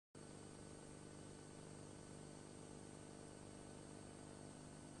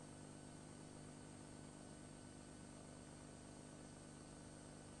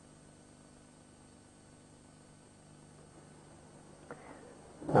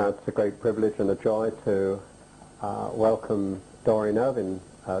It's a great privilege and a joy to welcome Doreen Irvine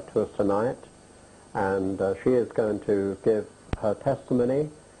to us tonight, and she is going to give her testimony.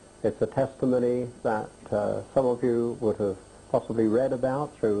 It's a testimony that some of you would have possibly read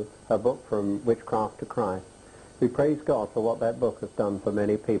about through her book, From Witchcraft to Christ. We praise God for what that book has done for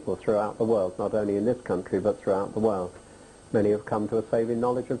many people throughout the world, not only in this country but throughout the world. Many have come to a saving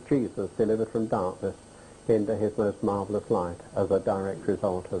knowledge of Jesus, delivered from darkness into his most marvellous light as a direct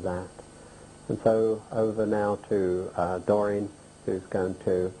result of that. And so over now to Doreen, who's going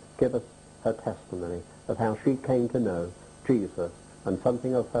to give us her testimony of how she came to know Jesus and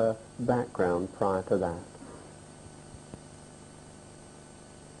something of her background prior to that.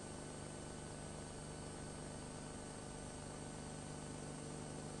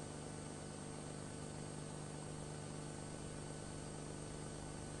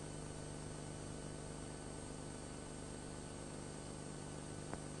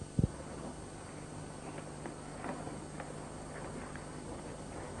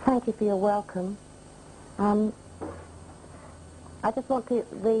 Thank you for your welcome. I just want to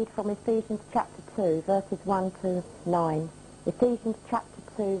read from Ephesians chapter 2, verses 1 to 9. Ephesians chapter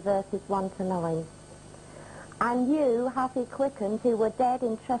 2, verses 1 to 9. And you hath he quickened who were dead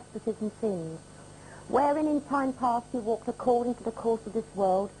in trespasses and sins, wherein in time past you walked according to the course of this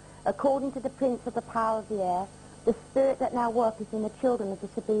world, according to the prince of the power of the air, the spirit that now worketh in the children of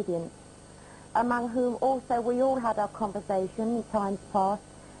disobedience, among whom also we all had our conversation in times past,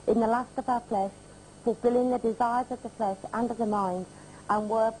 in the lust of our flesh, fulfilling the desires of the flesh and of the mind, and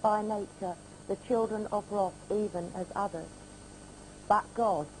were by nature the children of wrath, even as others. But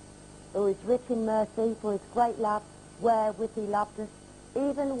God, who is rich in mercy, for his great love, wherewith he loved us,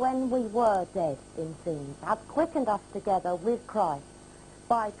 even when we were dead in sins, hath quickened us together with Christ.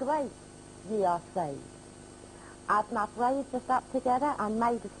 By grace ye are saved. Hath not raised us up together, and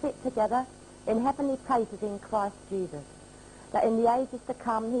made us sit together in heavenly places in Christ Jesus, that in the ages to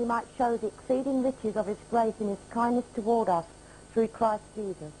come he might show the exceeding riches of his grace in his kindness toward us through Christ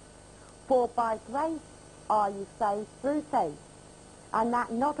Jesus. For by grace are you saved through faith, and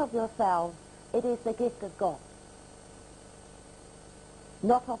that not of yourselves, it is the gift of God,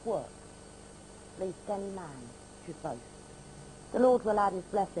 not of works, lest any man should boast. The Lord will add his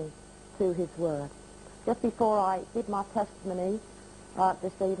blessing to his word. Just before I give my testimony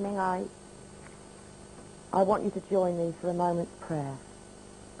this evening, I want you to join me for a moment's prayer.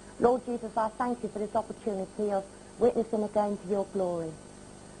 Lord Jesus, I thank you for this opportunity of witnessing again to your glory.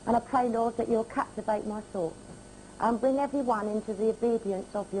 And I pray, Lord, that you'll captivate my thoughts and bring everyone into the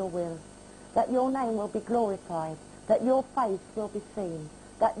obedience of your will, that your name will be glorified, that your face will be seen,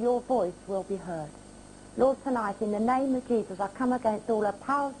 that your voice will be heard. Lord, tonight, in the name of Jesus, I come against all the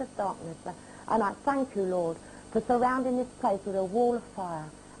powers of darkness, and I thank you, Lord, for surrounding this place with a wall of fire.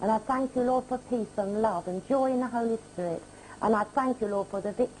 And I thank you, Lord, for peace and love and joy in the Holy Spirit. And I thank you, Lord, for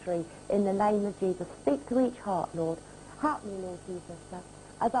the victory in the name of Jesus. Speak to each heart, Lord. Help me, Lord Jesus,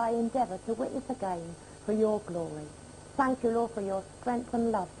 as I endeavour to witness again for your glory. Thank you, Lord, for your strength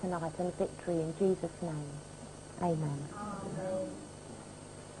and love tonight and victory in Jesus' name. Amen.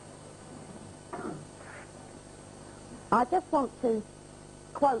 Amen. I just want to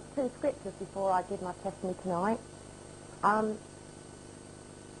quote two scriptures before I give my testimony tonight.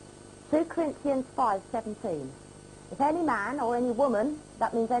 2 Corinthians 5:17. If any man or any woman,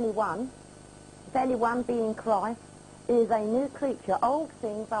 that means anyone, if anyone be in Christ, is a new creature. Old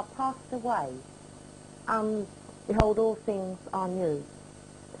things are passed away, and behold, all things are new.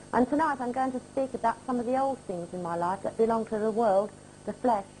 And tonight I'm going to speak about some of the old things in my life that belong to the world, the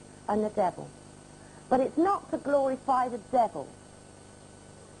flesh, and the devil. But it's not to glorify the devil,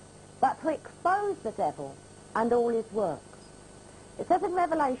 but to expose the devil and all his works. It says in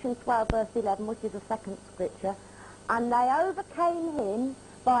Revelation 12, verse 11, which is the second scripture, and they overcame him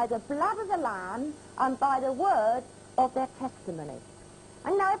by the blood of the Lamb and by the word of their testimony.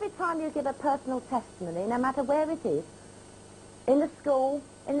 And now every time you give a personal testimony, no matter where it is, in the school,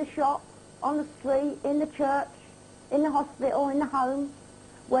 in the shop, on the street, in the church, in the hospital, in the home,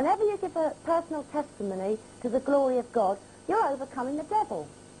 whenever you give a personal testimony to the glory of God, you're overcoming the devil.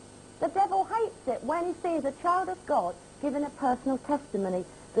 The devil hates it when he sees a child of God giving a personal testimony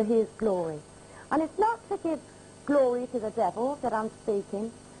to his glory. And it's not to give glory to the devil that I'm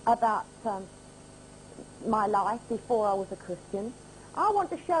speaking about my life before I was a Christian. I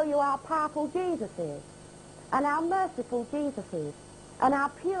want to show you how powerful Jesus is, and how merciful Jesus is, and how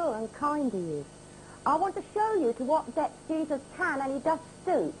pure and kind he is. I want to show you to what depths Jesus can, and he does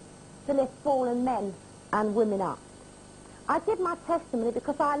stoop to lift fallen men and women up. I give my testimony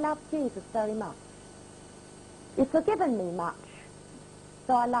because I love Jesus very much. He's forgiven me much.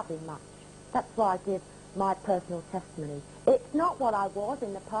 so I love him much. That's why I give my personal testimony. It's not what I was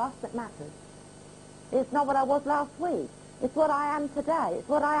in the past that matters. It's not what I was last week. It's what I am today. It's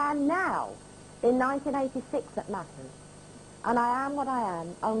what I am now in 1986 that matters. And I am what I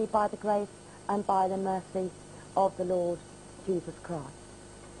am only by the grace and by the mercy of the Lord Jesus Christ.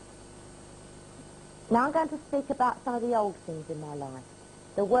 Now I'm going to speak about some of the old things in my life.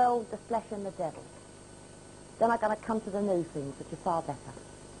 The world, the flesh and the devil. Then I'm going to come to the new things, which are far better.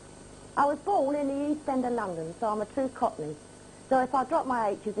 I was born in the East End of London, so I'm a true Cockney. So if I drop my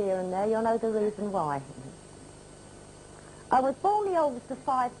H's here and there, you'll know the reason why. I was born the oldest of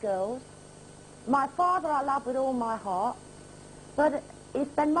 5 girls. My father I love with all my heart, but he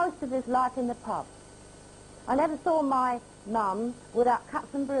spent most of his life in the pub. I never saw my mum without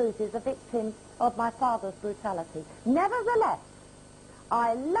cuts and bruises, a victim of my father's brutality. Nevertheless,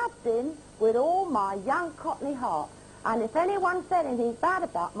 I loved him with all my young Cockney heart, and if anyone said anything bad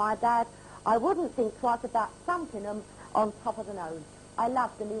about my dad, I wouldn't think twice about thumping him on top of the nose. I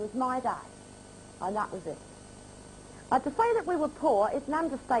loved him. He was my dad, and that was it. To say that we were poor is an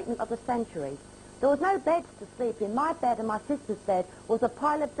understatement of the century. There was no beds to sleep in. My bed and my sister's bed was a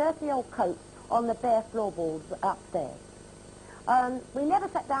pile of dirty old coats on the bare floorboards upstairs. We never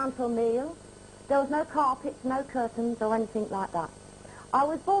sat down to a meal. There was no carpets, no curtains or anything like that. I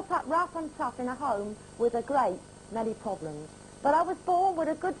was brought up rough and tough in a home with a great many problems. But I was born with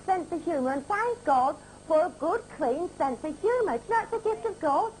a good sense of humour, and thank God for a good, clean sense of humour. You know, it's a gift of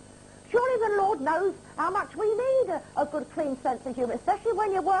God. Surely the Lord knows how much we need a good, clean sense of humour, especially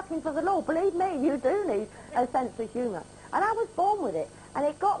when you're working for the Lord. Believe me, you do need a sense of humour. And I was born with it, and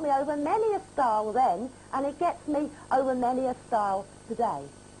it got me over many a stile then, and it gets me over many a stile today.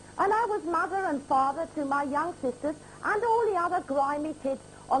 And I was mother and father to my young sisters and all the other grimy kids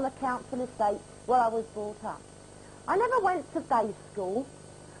on the council estate where I was brought up. I never went to day school.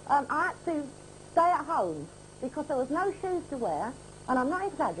 I had to stay at home because there was no shoes to wear, and I'm not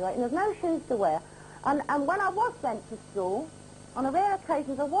exaggerating, there's no shoes to wear. And when I was sent to school, on a rare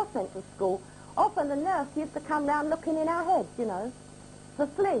occasions I was sent to school, often the nurse used to come round looking in our heads, you know, for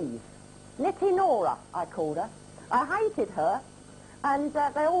fleas. Nitty Nora, I called her. I hated her, and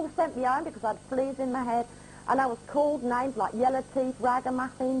they all sent me home because I had fleas in my head, and I was called names like Yellow Teeth,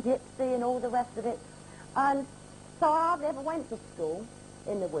 Ragamuffin, Gypsy, and all the rest of it. And so I hardly ever went to school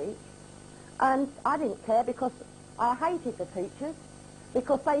in the week, and I didn't care because I hated the teachers,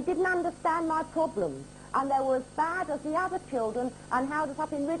 because they didn't understand my problems, and they were as bad as the other children and held us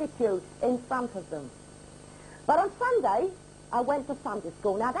up in ridicule in front of them. But on Sunday, I went to Sunday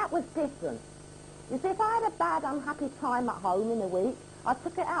school. Now, that was different. You see, if I had a bad, unhappy time at home in the week, I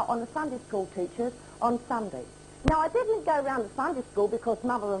took it out on the Sunday school teachers on Sunday. Now, I didn't go around to Sunday school because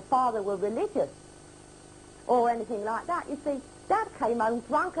Mother and Father were religious or anything like that. You see, Dad came home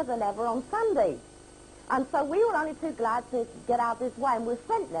drunker than ever on Sunday. And so we were only too glad to get out of his way, and we were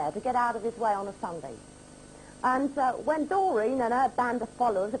sent there to get out of his way on a Sunday. And when Doreen and her band of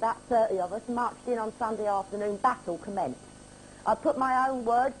followers, about 30 of us, marched in on Sunday afternoon, battle commenced. I put my own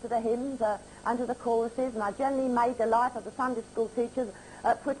words to the hymns and to the choruses, and I generally made the life of the Sunday school teachers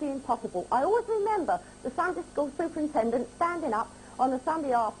pretty impossible. I always remember the Sunday school superintendent standing up on a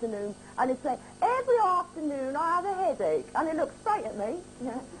Sunday afternoon, and he'd say, "Every afternoon I have a headache," and he looked straight at me. You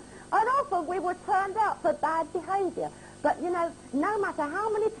know. And often we were turned out for bad behaviour. But, you know, no matter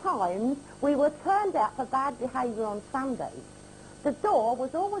how many times we were turned out for bad behaviour on Sundays, the door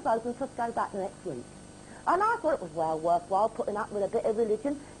was always open for us to go back the next week. And I thought it was well worthwhile putting up with a bit of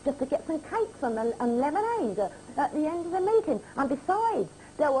religion just to get some cakes and lemonade at the end of the meeting. And besides,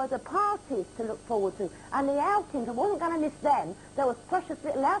 there were the parties to look forward to, and the outings. I wasn't going to miss them. There was precious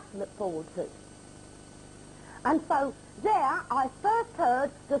little else to look forward to. And so there I first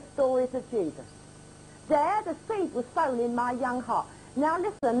heard the stories of Jesus. There the seed was sown in my young heart. Now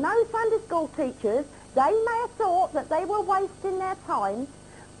listen, no Sunday school teachers, they may have thought that they were wasting their time,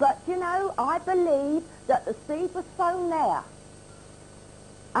 but you know, I believe that the seed was sown there.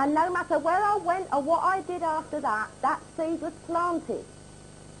 And no matter where I went or what I did after that, that seed was planted.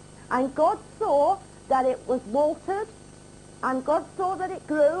 And God saw that it was watered, and God saw that it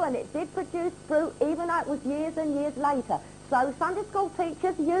grew, and it did produce fruit, even though it was years and years later. So Sunday school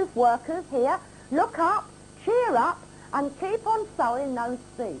teachers, youth workers here, look up, cheer up, and keep on sowing those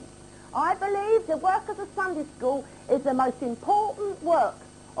seeds. I believe the work of the Sunday school is the most important work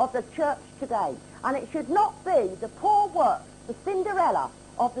of the church today. And it should not be the poor work, the Cinderella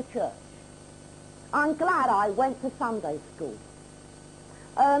of the church. I'm glad I went to Sunday school.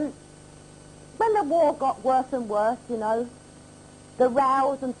 When the war got worse and worse, you know, the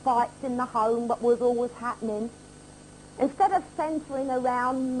rows and fights in the home that was always happening, instead of centering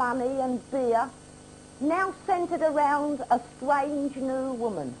around money and beer, now centered around a strange new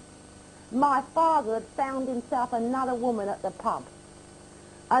woman. My father had found himself another woman at the pub.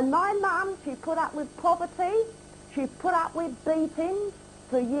 And my mum, she put up with poverty, she put up with beatings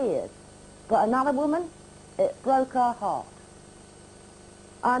for years. But another woman, it broke her heart.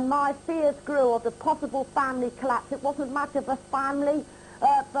 And my fears grew of the possible family collapse. It wasn't much of a family,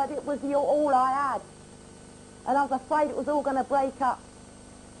 but it was all I had. And I was afraid it was all going to break up.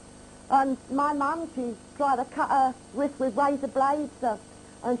 And my mum, she tried to cut her wrist with razor blades,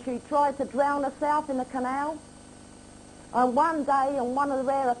 and she tried to drown herself in the canal. And one day, on one of the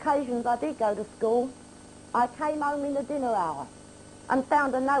rare occasions I did go to school, I came home in the dinner hour and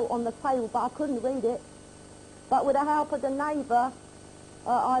found a note on the table, but I couldn't read it. But with the help of the neighbour,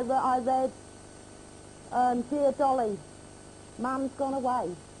 I read, Dear Dolly, Mum's gone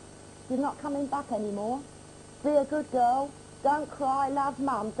away. She's not coming back anymore. Be a good girl. Don't cry. Love,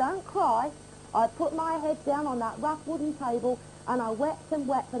 Mum. Don't cry. I put my head down on that rough wooden table and I wept and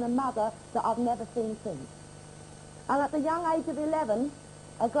wept for the mother that I've never seen since. And at the young age of 11,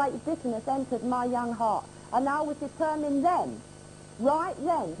 a great bitterness entered my young heart. And I was determined then, right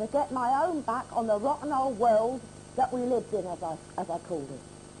then, to get my own back on the rotten old world that we lived in, as I called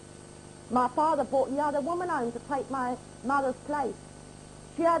it. My father brought the other woman home to take my mother's place.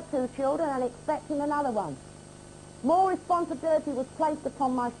 She had 2 children and expecting another one. More responsibility was placed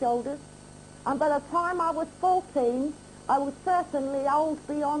upon my shoulders, and by the time I was 14, I was certainly old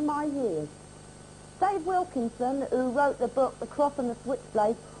beyond my years. Dave Wilkinson, who wrote the book The Cross and the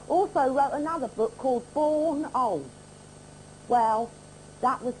Switchblade, also wrote another book called Born Old. Well,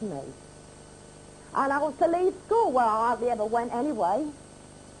 that was me. And I was to leave school, where I hardly ever went anyway.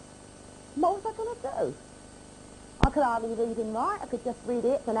 What was I going to do? I could hardly read and write. I could just read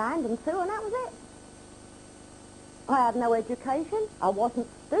it and hand and 2, and that was it. I had no education. I wasn't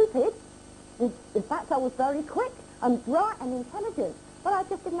stupid. In fact, I was very quick and bright and intelligent. But I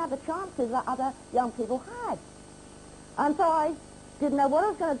just didn't have the chances that other young people had. And so I didn't know what I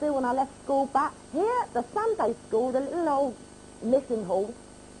was going to do when I left school. But here at the Sunday school, the little old mission hall,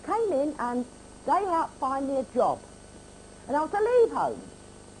 came in and they helped find me a job. And I was to leave home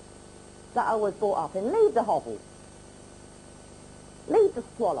that I was brought up in, leave the hovel, leave the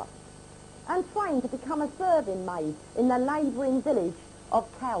squalor, and train to become a serving maid in the labouring village of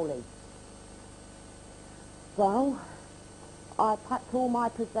Cowley. So I packed all my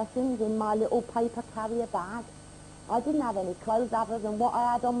possessions in my little paper carrier bag. I didn't have any clothes other than what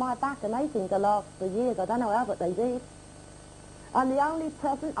I had on my back, and they seemed to last for years. I don't know how, but they did. And the only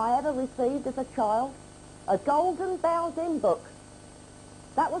present I ever received as a child, a golden bells in book.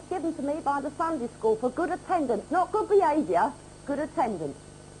 That was given to me by the Sunday school for good attendance, not good behaviour, good attendance.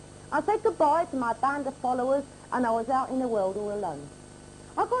 I said goodbye to my band of followers, and I was out in the world all alone.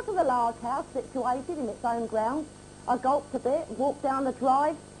 I got to the large house situated in its own grounds. I gulped a bit, walked down the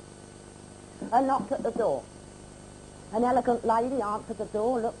drive, and knocked at the door. An elegant lady answered the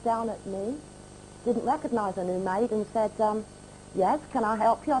door, looked down at me, didn't recognise a new maid, and said, yes, can I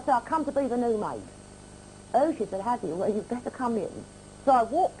help you? I said, I've come to be the new maid. Oh, she said, have you? Well, you'd better come in. So I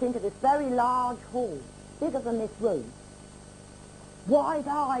walked into this very large hall, bigger than this room,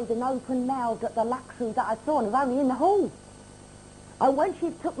 wide-eyed and open-mouthed at the luxury that I saw, and it was only in the hall. And when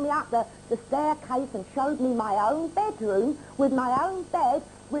she took me up the staircase and showed me my own bedroom, with my own bed,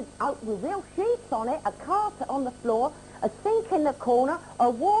 with real sheets on it, a carpet on the floor, a sink in the corner, a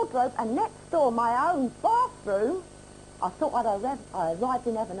wardrobe, and next door my own bathroom, I thought I'd arrived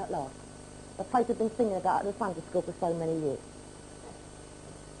in heaven at last. The place I'd been singing about at the Sunday school for so many years.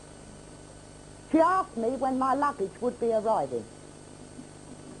 She asked me when my luggage would be arriving.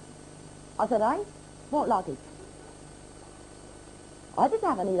 I said, eh? What luggage? I didn't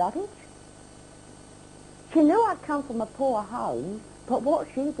have any luggage. She knew I'd come from a poor home, but what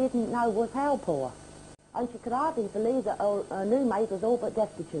she didn't know was how poor. And she could hardly believe that her new maid was all but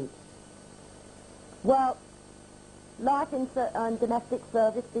destitute. Well, life in domestic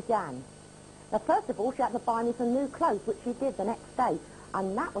service began. Now, first of all, she had to buy me some new clothes, which she did the next day.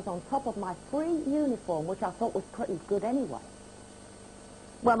 And that was on top of my free uniform, which I thought was pretty good anyway.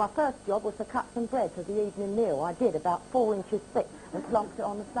 Well, my first job was to cut some bread for the evening meal. I did, about 4 inches thick, and plonked it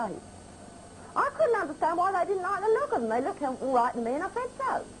on the plate. I couldn't understand why they didn't like the look of them. They looked all right to me, and I said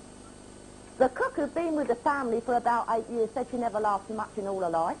so. The cook who'd been with the family for about 8 years said she never laughed so much in all her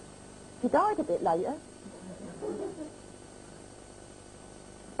life. She died a bit later.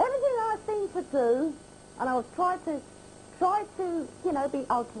 Everything I seemed to do, and I was trying to, you know,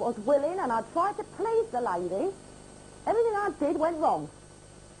 I was willing, and I tried to please the lady. Everything I did went wrong.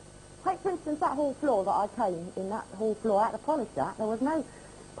 Take, for instance, that hall floor that I came in, that hall floor, I had to polish that. There was no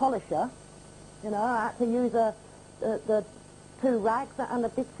polisher, you know, I had to use the 2 rags and a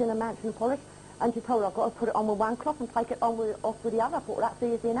bits in a mansion polish, and she told her I've got to put it on with one cloth and take it on off with the other. I thought, that's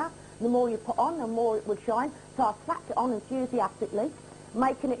easy enough. The more you put on, the more it would shine. So I slapped it on enthusiastically,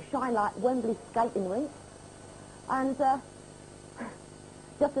 making it shine like Wembley skating rink. And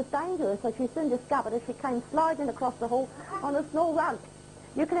just as dangerous, so she soon discovered as she came sliding across the hall on a small run.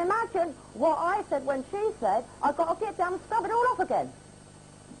 You can imagine what I said when she said, I've got to get down and scrub it all off again.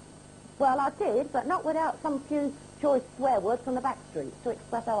 Well, I did, but not without some few choice swear words from the back streets to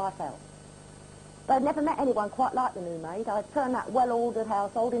express how I felt. But I'd never met anyone quite like the new maid. I'd turned that well-ordered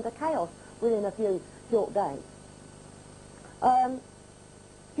household into chaos within a few short days.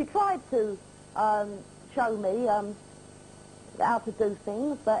 She tried to show me how to do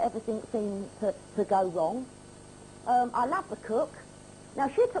things, but everything seemed to go wrong. I love the cook. Now,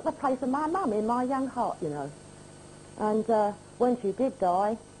 she took the place of my mum in my young heart, you know. And when she did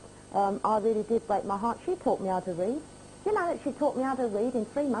die, I really did break my heart. She taught me how to read. Do you know that she taught me how to read? In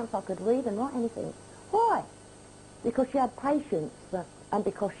 3 months I could read and write anything. Why? Because she had patience and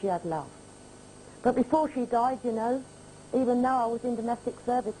because she had love. But before she died, you know, even though I was in domestic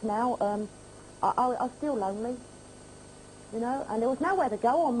service now, I was still lonely, you know, and there was nowhere to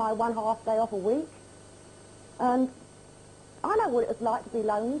go on my 1.5 day off a week. And I know what it was like to be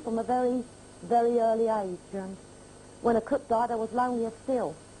lonely from a very, very early age. And when a cook died, I was lonelier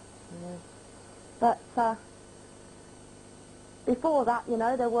still. Yeah. But before that, you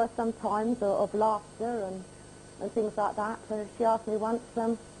know, there were some times of laughter and things like that. She asked me once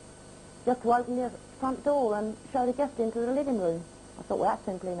just to open the front door and show the guest into the living room. I thought, well, that's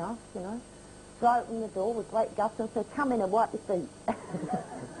simple enough, you know. So I opened the door with great gusto and said, come in and wipe your feet.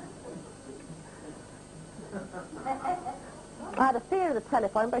 I had a fear of the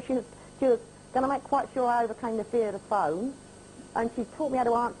telephone, but she was going to make quite sure I overcame the fear of the phone. And she taught me how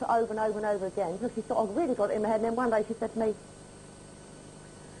to answer over and over and over again. So she thought, I've really got it in my head. And then one day she said to me,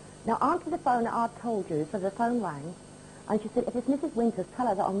 now answer the phone that I've told you. So the phone rang. And she said, if it's Mrs. Winters, tell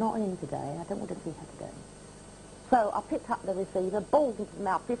her that I'm not in today. I don't want to see her today. So I picked up the receiver, bawled into the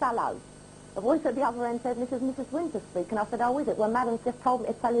mouthpiece, hello. The voice at the other end said, Mrs. Winters speaking. I said, oh, is it? Well, Madam's just told me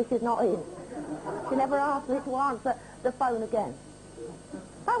to tell you she's not in. She never asked me to answer the phone again.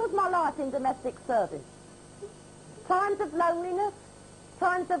 That was my life in domestic service. Times of loneliness,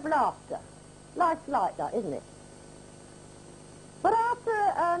 times of laughter. Life's like that, isn't it? But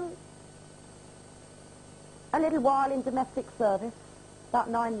after a little while in domestic service, about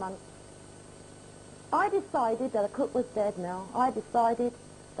 9 months, I decided that the cook was dead now. I decided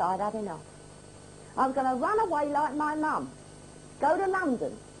that I'd had enough. I was going to run away like my mum, go to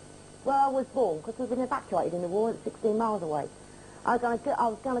London, where I was born, because we'd been evacuated in the war, 16 miles away. I was going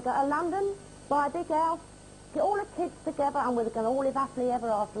to go to London, buy a big house, get all the kids together, and we were going to all live happily ever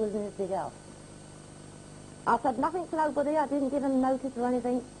afterwards in this big house. I said nothing to nobody. I didn't give them notice or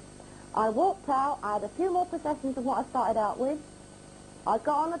anything. I walked out. I had a few more possessions than what I started out with. I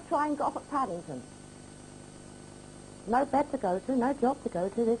got on the train, got off at Paddington. No bed to go to, no job to go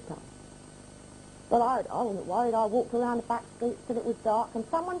to this time. But I wasn't worried. I walked around the back streets till it was dark, and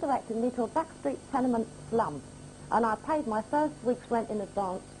someone directed me to a back street tenement slum. And I paid my first week's rent in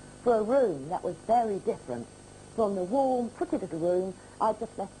advance for a room that was very different from the warm, pretty little room I'd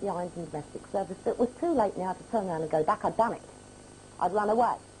just left behind in domestic service. But it was too late now to turn around and go back. I'd done it. I'd run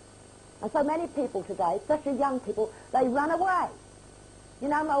away. And so many people today, especially young people, they run away. You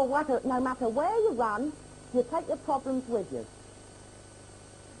know, no matter where you run, you take your problems with you.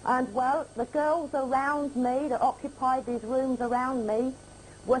 And, well, the girls around me that occupied these rooms around me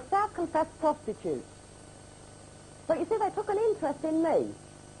were self-confessed prostitutes. But you see, they took an interest in me.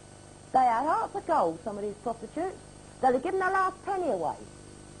 They had hearts of gold, some of these prostitutes. They'd have given their last penny away.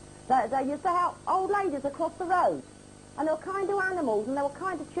 They used to help old ladies across the road. And they were kind to animals, and they were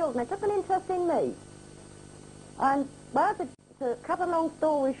kind to children. They took an interest in me. And, well, to cut a long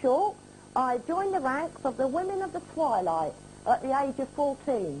story short, I joined the ranks of the women of the twilight at the age of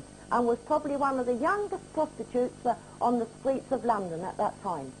 14, and was probably one of the youngest prostitutes on the streets of London at that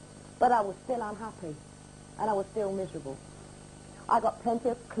time. But I was still unhappy, and I was still miserable. I got plenty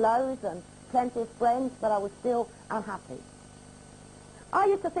of clothes and plenty of friends, but I was still unhappy. I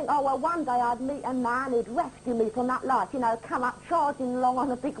used to think, oh, well, one day I'd meet a man who'd rescue me from that life, you know, come up charging along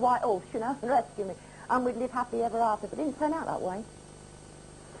on a big white horse, you know, and rescue me, and we'd live happy ever after. But it didn't turn out that way.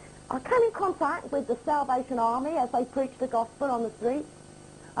 I came in contact with the Salvation Army as they preached the gospel on the streets,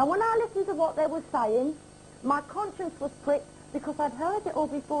 and when I listened to what they were saying, my conscience was pricked because I'd heard it all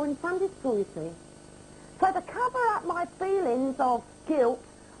before in Sunday school, you see. So to cover up my feelings of guilt,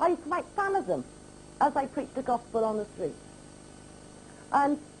 I used to make fun of them as they preached the gospel on the streets.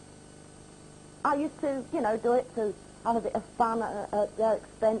 And I used to, you know, do it to have a bit of fun at their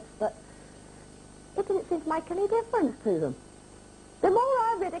expense, but it didn't seem to make any difference to them. The more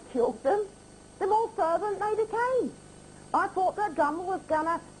I ridiculed them, the more fervent they became. I thought the drummer was going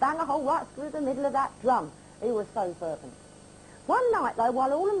to bang a hole right through the middle of that drum. He was so fervent. One night, though,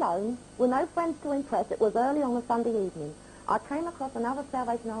 while all alone, with no friends to impress, it was early on a Sunday evening, I came across another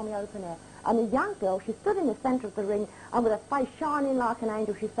Salvation Army open air, and a young girl, she stood in the centre of the ring, and with her face shining like an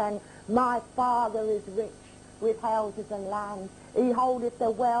angel, she sang, "My Father is rich with houses and lands. He holdeth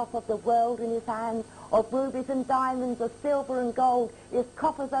the wealth of the world in his hands. Of rubies and diamonds, of silver and gold, his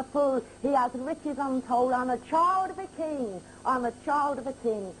coffers are full. He has riches untold. I'm a child of a king. I'm a child of a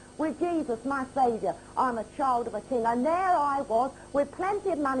king. With Jesus, my Saviour, I'm a child of a king." And there I was, with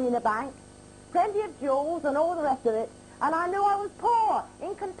plenty of money in the bank, plenty of jewels and all the rest of it, and I knew I was poor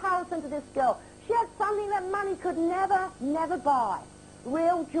in comparison to this girl. She had something that money could never buy.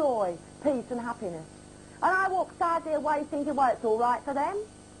 Real joy, peace and happiness. And I walked sadly away thinking, well, it's all right for them.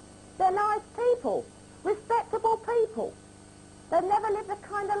 They're nice people, respectable people. They've never lived the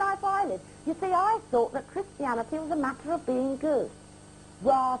kind of life I lived. You see, I thought that Christianity was a matter of being good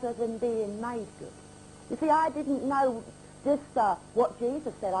rather than being made good. You see, I didn't know this, what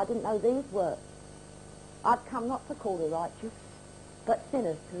Jesus said. I didn't know these words. I've come not to call the righteous, but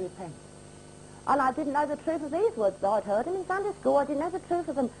sinners to repent. And I didn't know the truth of these words, though I'd heard them in Sunday school. I didn't know the truth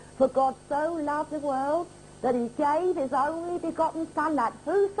of them. For God so loved the world that he gave his only begotten Son, that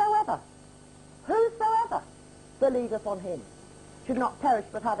whosoever believeth on him should not perish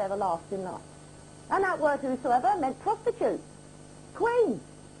but have everlasting life. And that word whosoever meant prostitute, queen,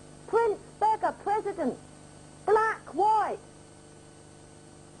 prince, beggar, president, black, white.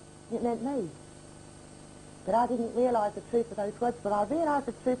 It meant me. But I didn't realise the truth of those words, but I realise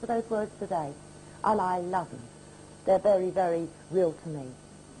the truth of those words today. And I love them. They're very, very real to me.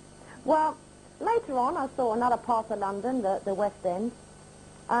 Well, later on I saw another part of London, the West End,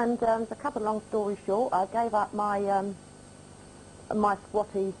 and to cut a long story short, I gave up my my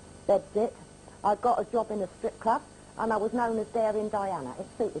squatty bedsit. I got a job in a strip club, and I was known as Daring Diana. It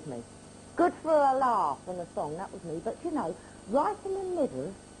suited me. Good for a laugh and a song, that was me. But, you know, right in the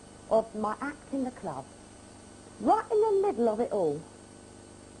middle of my act in the club, right in the middle of it all,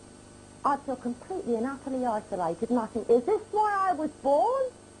 I feel completely and utterly isolated, and I think, is this why I was born?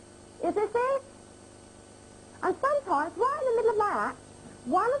 Is this it? And sometimes, right in the middle of my act,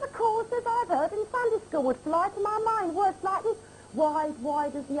 one of the choruses I've heard in Sunday school would fly to my mind, words like this: wide,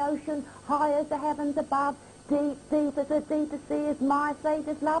 wide as the ocean, high as the heavens above, deep, deep as the deepest sea is my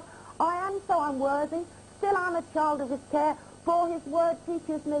Saviour's love. I am so unworthy, still I'm a child of his care, for his word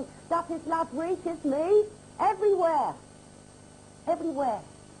teaches me, that his love reaches me everywhere. Everywhere.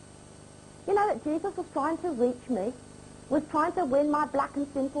 You know that Jesus was trying to reach me, was trying to win my black and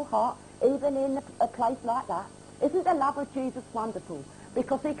sinful heart, even in a place like that. Isn't the love of Jesus wonderful?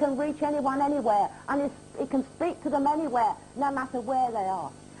 Because he can reach anyone anywhere, and he can speak to them anywhere, no matter where they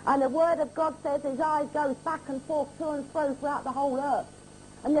are. And the Word of God says his eyes goes back and forth, to and fro throughout the whole earth.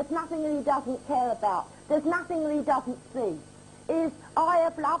 And there's nothing that he doesn't care about. There's nothing that he doesn't see. His eye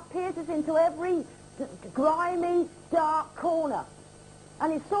of love pierces into every grimy, dark corner.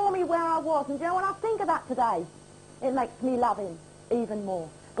 And he saw me where I was. And you know, when I think of that today, it makes me love him even more.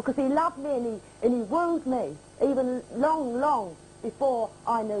 Because he loved me and he wooed me even long, long before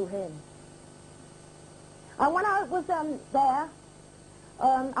I knew him. And when I was there,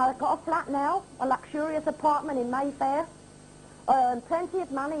 I got a flat now, a luxurious apartment in Mayfair, plenty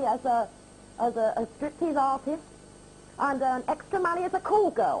of money as a striptease artist, and extra money as a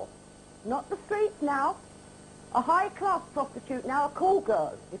call girl. Not the streets now. A high-class prostitute now, a call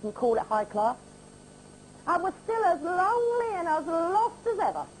girl. You can call it high-class. I was still as lonely and as lost as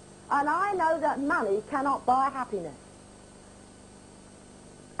ever. And I know that money cannot buy happiness.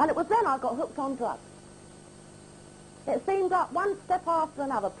 And it was then I got hooked on drugs. It seemed like one step after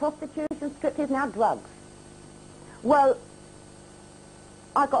another. Prostitution, striptease, now drugs. Well,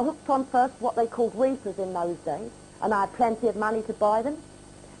 I got hooked on first what they called reefers in those days, and I had plenty of money to buy them.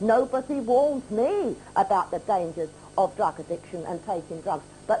 Nobody warned me about the dangers of drug addiction and taking drugs.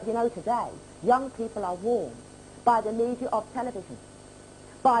 But, you know, today, young people are warned by the media of television,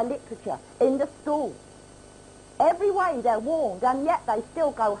 by literature, in the schools. Every way they're warned, and yet they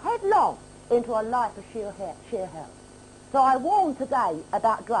still go headlong into a life of sheer hell. So I warn today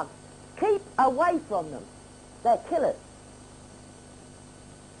about drugs. Keep away from them. They're killers.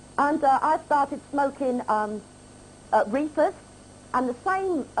 And I started smoking reefers, and the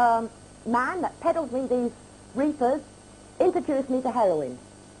same man that peddled me these reefers introduced me to heroin.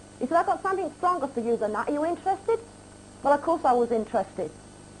 He said, I've got something stronger for you than that. Are you interested? Well, of course I was interested.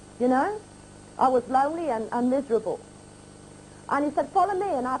 You know? I was lonely and miserable. And he said, follow me.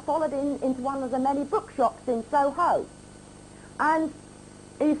 And I followed him into one of the many bookshops in Soho. And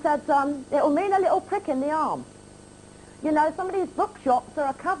he said, it'll mean a little prick in the arm. You know, some of these bookshops are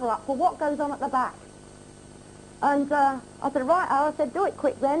a cover-up for what goes on at the back. And I said, right, I said, do it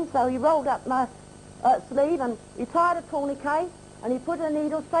quick then. So he rolled up my sleeve and he tied a tourniquet and he put a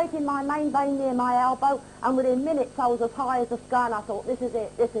needle straight in my main vein near my elbow, and within minutes I was as high as the sky, and I thought, this is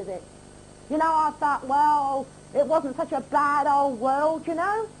it, this is it. You know, I thought, well, it wasn't such a bad old world, you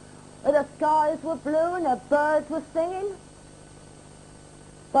know. The skies were blue and the birds were singing.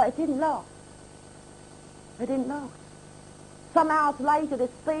 But it didn't last. It didn't last. Some hours later,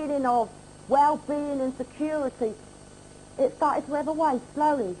 this feeling of well-being and security, it started to ebb away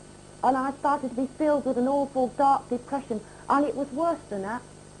slowly. And I started to be filled with an awful dark depression. And it was worse than that.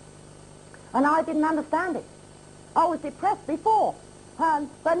 And I didn't understand it. I was depressed before.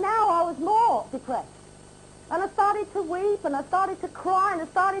 But now I was more depressed. And I started to weep, and I started to cry, and I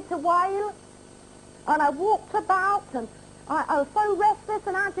started to wail. And I walked about, and I was so restless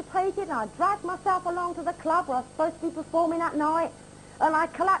and agitated, and I dragged myself along to the club where I was supposed to be performing that night. And I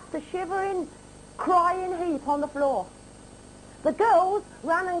collapsed a shivering, crying heap on the floor. The girls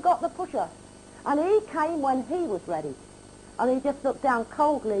ran and got the pusher, and he came when he was ready. And he just looked down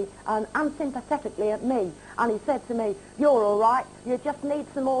coldly and unsympathetically at me, and he said to me, you're all right, you just need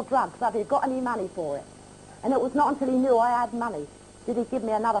some more drugs. Have you got any money for it? And it was not until he knew I had money did he give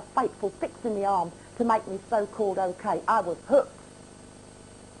me another fateful fix in the arm to make me so-called okay. I was hooked.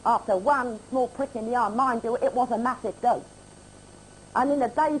 After one small prick in the arm, mind you, it was a massive dose. And in the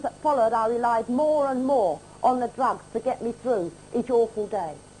days that followed, I relied more and more on the drugs to get me through each awful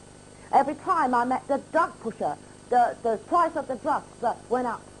day. Every time I met the drug pusher, the price of the drugs went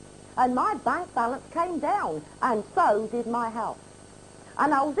up. And my bank balance came down, and so did my house.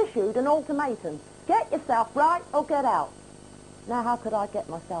 And I was issued an ultimatum. Get yourself right or get out. Now, how could I get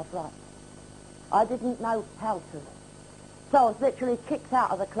myself right? I didn't know how to. So I was literally kicked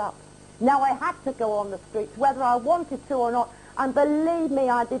out of the club. Now I had to go on the streets, whether I wanted to or not. And believe me,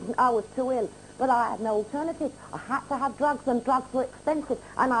 I didn't. I was too ill. But I had no alternative. I had to have drugs, and drugs were expensive.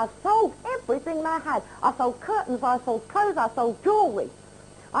 And I sold everything I had. I sold curtains, I sold clothes, I sold jewellery.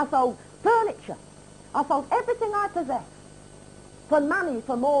 I sold furniture. I sold everything I possessed for money,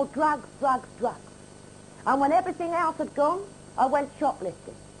 for more drugs, drugs, drugs. And when everything else had gone, I went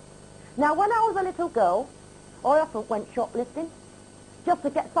shoplifting. Now, when I was a little girl, I often went shoplifting just to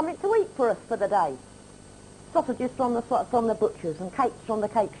get something to eat for us for the day. Sausages from the butchers and cakes from the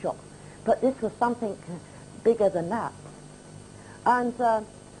cake shop. But this was something bigger than that. And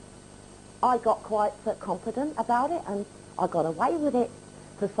I got quite confident about it, and I got away with it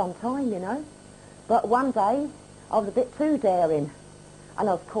for some time, you know. But one day, I was a bit too daring, and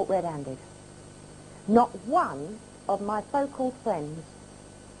I was caught red-handed. Not one of my so-called friends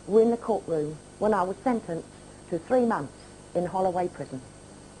were in the courtroom when I was sentenced to 3 months in Holloway prison.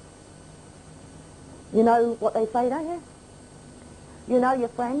 You know what they say, don't you? You know your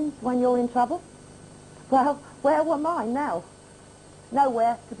friends when you're in trouble? Well, where were mine now?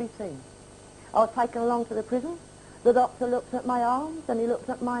 Nowhere to be seen. I was taken along to the prison. The doctor looked at my arms, and he looked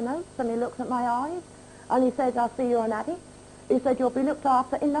at my nose, and he looked at my eyes, and he said, I see you're an addict. He said, you'll be looked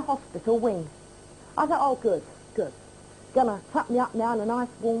after in the hospital wing. I thought, oh, good, good. Gonna tuck me up now in a nice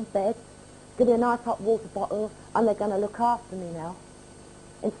warm bed, give me a nice hot water bottle, and they're gonna look after me now.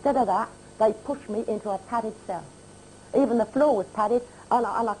 Instead of that, they pushed me into a padded cell. Even the floor was padded, and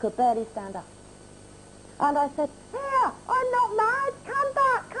I could barely stand up. And I said, here, I'm not mad, come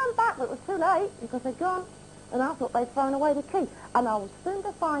back, come back. But it was too late, because they'd gone, and I thought they'd thrown away the key. And I was soon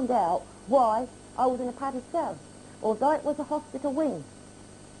to find out why I was in a padded cell. Although it was a hospital wing,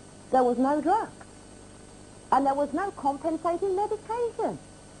 there was no drugs, and there was no compensating medication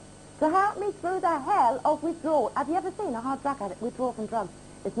to help me through the hell of withdrawal. Have you ever seen a hard drug addict withdraw from drugs?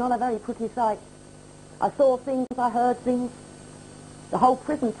 It's not a very pretty sight. I saw things, I heard things. The whole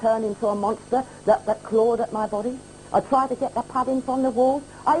prison turned into a monster that clawed at my body. I tried to get the padding from the walls.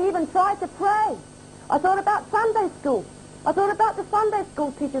 I even tried to pray. I thought about Sunday school. I thought about the Sunday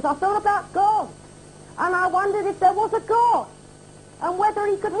school teachers. I thought about God. And I wondered if there was a God, and whether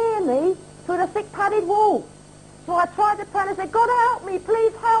he could hear me through the thick padded wall. So I tried to pray and I said, God help me,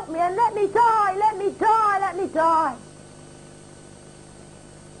 please help me, and let me die, let me die, let me die.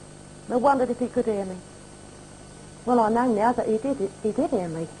 I wondered if he could hear me. Well, I know now that he did hear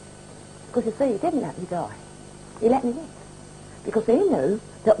me. Because you see, he didn't let me die. He let me live. Because he knew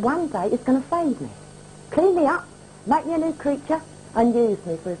that one day he's going to save me. Clean me up, make me a new creature, and use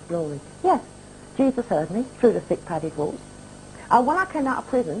me for his glory. Yes, Jesus heard me through the thick padded walls. And when I came out of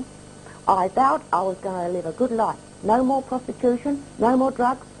prison, I vowed I was going to live a good life. No more prostitution, no more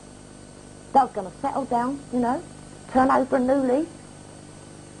drugs. I was going to settle down, you know, turn over a new leaf.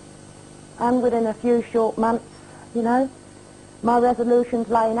 And within a few short months, you know, my resolutions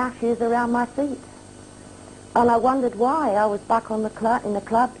lay in ashes around my feet. And I wondered why I was back on in the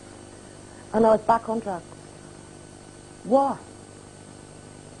clubs, and I was back on drugs. Why?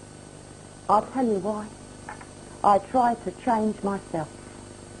 I'll tell you why. I tried to change myself.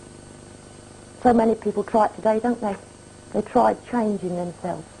 So many people try it today, don't they? They tried changing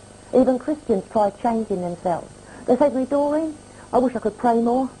themselves. Even Christians try changing themselves. They say to me, Doreen, I wish I could pray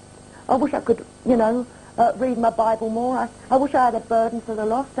more. I wish I could, you know, read my Bible more. I wish I had a burden for the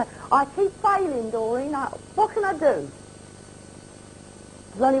lost. I keep failing, Doreen. What can I do?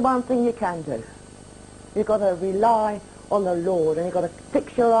 There's only one thing you can do. You've got to rely on the Lord, and you've got to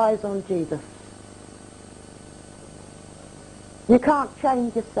fix your eyes on Jesus. You can't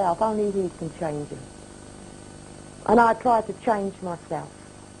change yourself. Only He can change you. And I tried to change myself.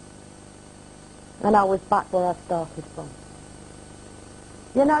 And I was back where I started from.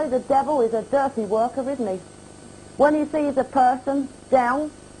 You know, the devil is a dirty worker, isn't he? When he sees a person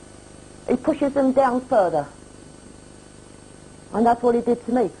down, he pushes them down further. And that's what he did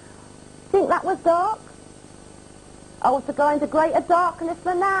to me. Think that was dark? I was to go into greater darkness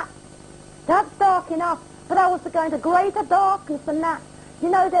than that. That's dark enough. But I was to go into greater darkness than that. You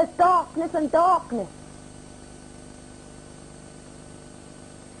know, there's darkness and darkness.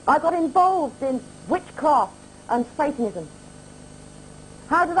 I got involved in witchcraft and Satanism.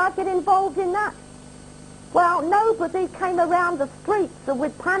 How did I get involved in that? Well, nobody came around the streets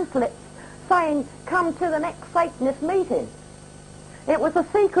with pamphlets saying, come to the next Satanist meeting. It was a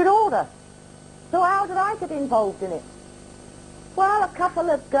secret order. So how did I get involved in it? Well, a couple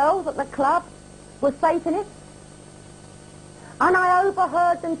of girls at the club were Satanists, and I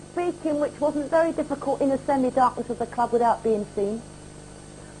overheard them speaking, which wasn't very difficult in the semi-darkness of the club without being seen.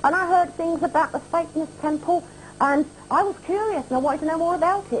 And I heard things about the Satanist temple, and I was curious, and I wanted to know more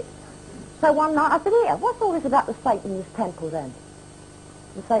about it. So one night I said, here, what's all this about the Satanist temple then?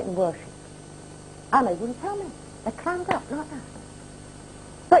 The Satan worship. And they wouldn't tell me. They clammed up like that.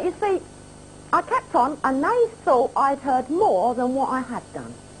 But you see, I kept on, and they thought I'd heard more than what I had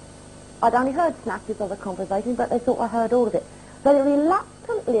done. I'd only heard snatches of the conversation, but they thought I heard all of it. So they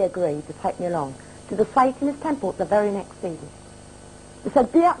reluctantly agreed to take me along to the Satanist temple the very next evening. They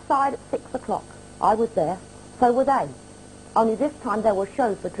said, be outside at 6 o'clock. I was there. So were they. Only this time there were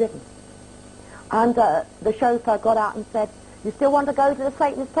chauffeurs driven. And the chauffeur got out and said, you still want to go to the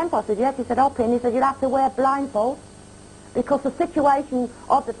Satanist temple? I said, yes. He said, hop in. He said, you'll have to wear blindfolds because the situation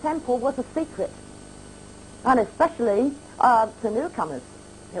of the temple was a secret. And especially to newcomers.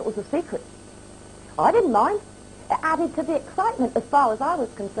 It was a secret. I didn't mind. It added to the excitement as far as I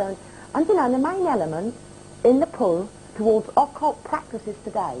was concerned. And you know, the main element in the pull towards occult practices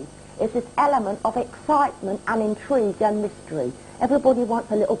today is this element of excitement and intrigue and mystery. Everybody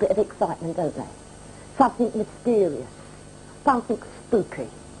wants a little bit of excitement, don't they? Something mysterious, something spooky.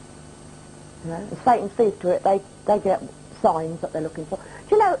 You know, and Satan sees to it, they get signs that they're looking for.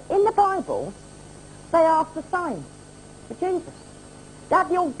 Do you know, in the Bible, they ask for signs for Jesus. They have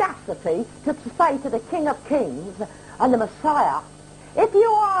the audacity to say to the King of Kings and the Messiah, if you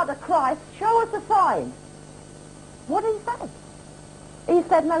are the Christ, show us a sign. What did he say? He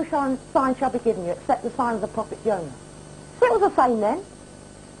said, no sign shall be given you except the sign of the prophet Jonah. So it was the same then.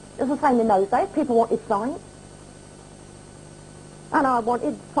 It was the same in those days. People wanted signs. And I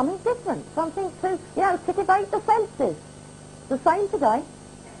wanted something different, something to, you know, titillate the senses. The same today.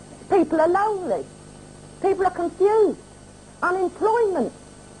 People are lonely. People are confused. Unemployment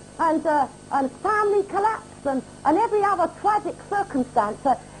and family collapse and every other tragic circumstance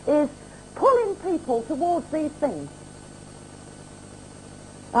is pulling people towards these things.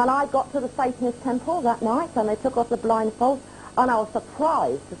 And I got to the Satanist temple that night, and they took off the blindfolds, and I was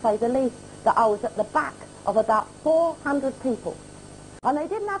surprised, to say the least, that I was at the back of about 400 people. And they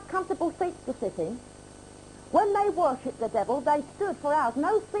didn't have comfortable seats to sit in. When they worshipped the devil, they stood for hours.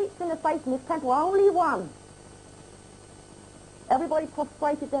 No seats in the Satanist temple, only one. Everybody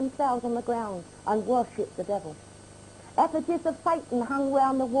prostrated themselves on the ground and worshipped the devil. Effigies of Satan hung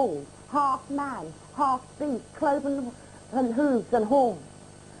round the wall, half man, half beast, cloven and hooves and horns.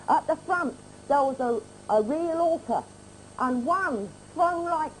 At the front there was a real altar and one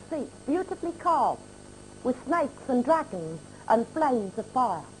throne-like seat, beautifully carved, with snakes and dragons and flames of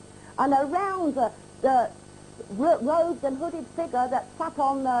fire. And around the robed and hooded figure that sat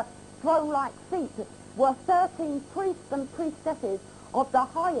on the throne-like seat, were 13 priests and priestesses of the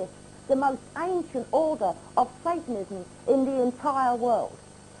highest, the most ancient order of Satanism in the entire world.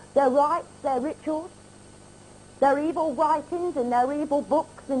 Their rites, their rituals, their evil writings and their evil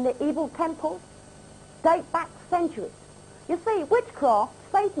books in the evil temples date back centuries. You see, witchcraft,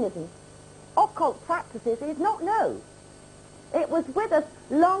 Satanism, occult practices is not new. It was with us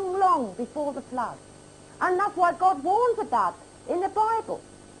long, long before the flood. And that's why God warns about it in the Bible.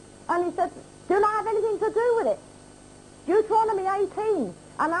 And he says, do not have anything to do with it. Deuteronomy 18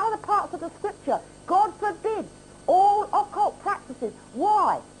 and other parts of the scripture, God forbids all occult practices.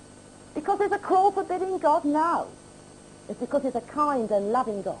 Why? Because he's a cruel, forbidding God? No. It's because he's a kind and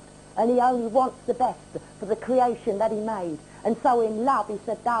loving God. And he only wants the best for the creation that he made. And so in love he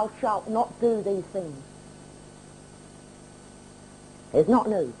said, thou shalt not do these things. It's not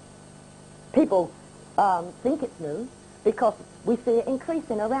new. People think it's new because we see it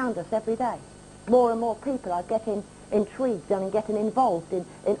increasing around us every day. More and more people are getting intrigued and getting involved in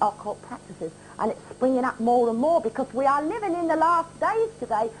occult practices. And it's springing up more and more because we are living in the last days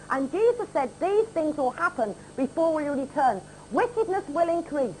today. And Jesus said these things will happen before we return. Wickedness will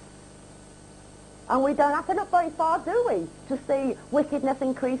increase. And we don't have to look very far, do we, to see wickedness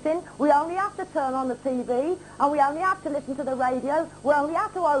increasing? We only have to turn on the TV, and we only have to listen to the radio, we only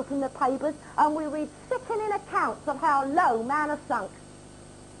have to open the papers, and we read sickening accounts of how low man has sunk.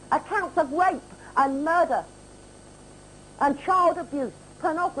 Accounts of rape and murder and child abuse,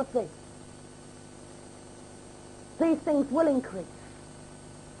 pornography. These things will increase.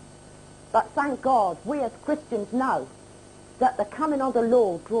 But thank God, we as Christians know that the coming of the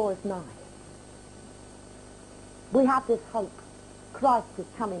Lord draws nigh. We have this hope. Christ is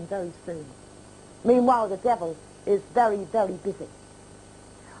coming very soon. Meanwhile, the devil is very, very busy.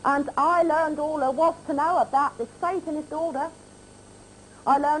 And I learned all there was to know about this Satanist order.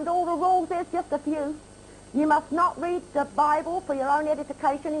 I learned all the rules. There's just a few. You must not read the Bible for your own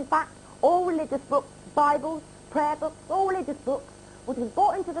edification. In fact, all religious books, Bibles, prayer books, all religious books, which was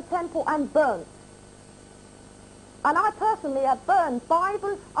brought into the temple and burnt. And I personally have burned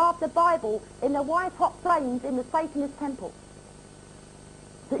Bible after Bible in the white-hot flames in the Satanist temple.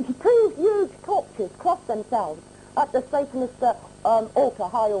 Two huge torches crossed themselves at the Satanist altar,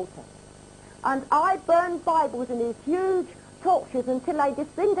 high altar. And I burned Bibles in these huge torches until they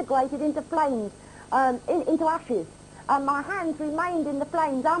disintegrated into flames, into ashes. And my hands remained in the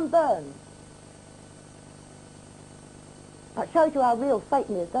flames unburned. That shows you how real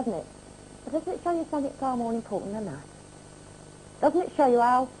Satan is, doesn't it? But doesn't it show you something far more important than that? Doesn't it show you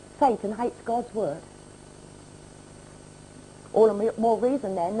how Satan hates God's word? All the more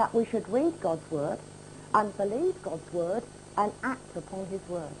reason then that we should read God's word and believe God's word and act upon his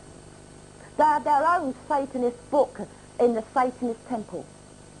word. They have their own Satanist book in the Satanist temple.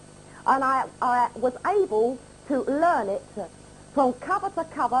 And I was able to learn it from cover to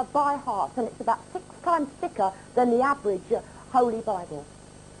cover by heart, and it's about 6 times thicker than the average Holy Bible.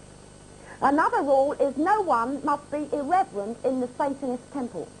 Another rule is no one must be irreverent in the Satanist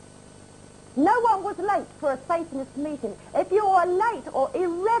temple. No one was late for a Satanist meeting. If you were late or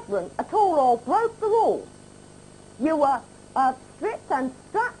irreverent at all or broke the rules, you were stripped and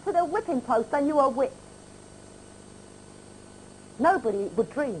strapped to the whipping post and you were whipped. Nobody would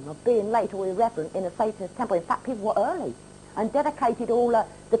dream of being late or irreverent in a Satanist temple. In fact, people were early and dedicated all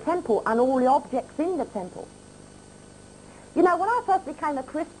the temple and all the objects in the temple. You know, when I first became a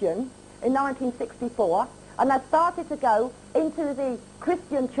Christian in 1964, and I started to go into the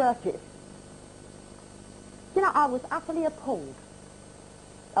Christian churches, you know, I was utterly appalled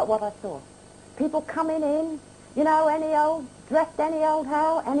at what I saw. People coming in, you know, dressed any old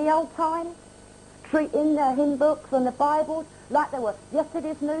how, any old time, treating the hymn books and the Bibles like they were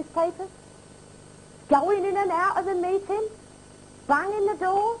yesterday's newspapers, going in and out of the meeting, banging the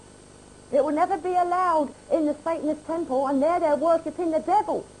door. It will never be allowed in the Satanist temple, and there they're worshipping the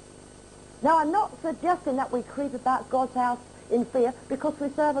devil. Now, I'm not suggesting that we creep about God's house in fear because we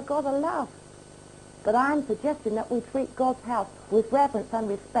serve a God of love. But I am suggesting that we treat God's house with reverence and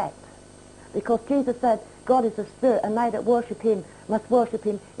respect. Because Jesus said, God is a spirit, and they that worship him must worship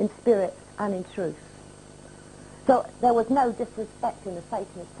him in spirit and in truth. So there was no disrespect in the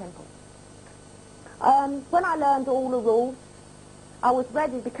Satanist temple. When I learned all the rules, I was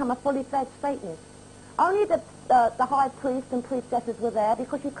ready to become a fully fledged Satanist. Only the high priest and priestesses were there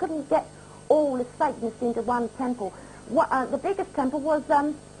because you couldn't get all the Satanists into one temple. The biggest temple was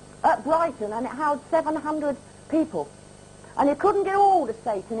at Brighton, and it held 700 people. And you couldn't get all the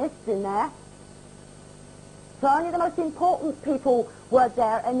Satanists in there. So only the most important people were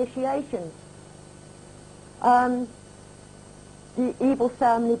there, initiations. the evil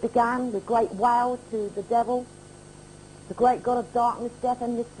ceremony began with great wails to the devil, the great god of darkness, death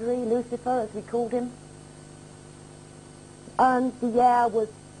and mystery, Lucifer as we called him. And the air was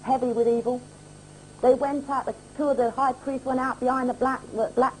heavy with evil. They went out, the two of the high priests went out behind the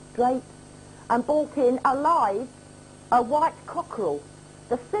black drapes and brought in alive a white cockerel,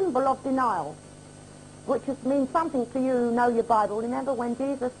 the symbol of denial, which means something to you who know your Bible. Remember when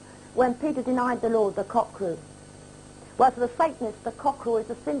Peter denied the Lord, the cock crew. Well, for the Satanists, the cockerel is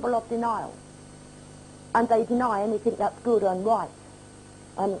a symbol of denial. And they deny anything that's good and right.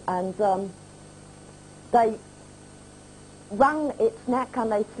 And they wrung its neck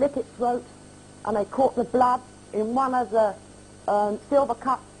and they slit its throat and they caught the blood in one of the silver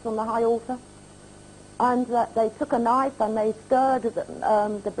cups on the high altar. And they took a knife and they stirred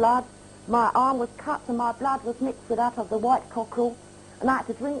the blood. My arm was cut and my blood was mixed with that of the white cockerel. And I had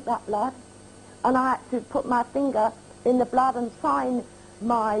to drink that blood. And I had to put my finger in the blood and sign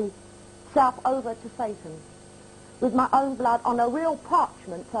myself over to Satan with my own blood on a real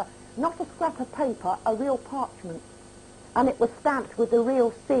parchment, not a scrap of paper, a real parchment. And it was stamped with the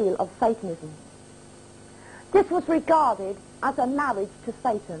real seal of Satanism. This was regarded as a marriage to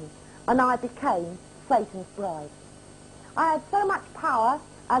Satan, and I became Satan's bride. I had so much power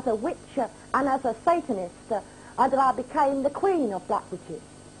as a witch and as a Satanist that I became the queen of black witches.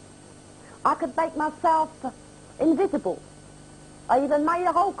 I could make myself invisible. I even made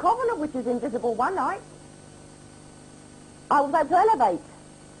a whole coven of witches invisible one night. I was able to elevate.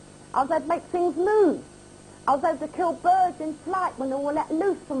 I was able to make things move. I was able to kill birds in flight when they were let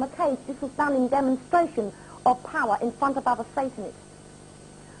loose from a cage. This was done in demonstration of power in front of other Satanists.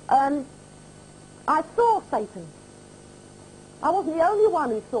 I saw Satan. I wasn't the only one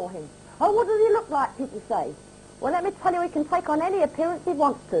who saw him. Oh, what does he look like, people say. Well, let me tell you, he can take on any appearance he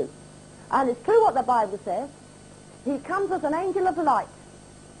wants to. And it's true what the Bible says. He comes as an angel of light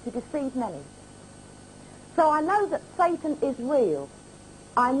to deceive many. So I know that Satan is real.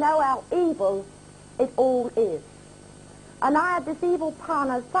 I know how evil it all is. And I had this evil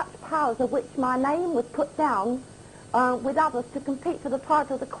power and such powers of which my name was put down with others to compete for the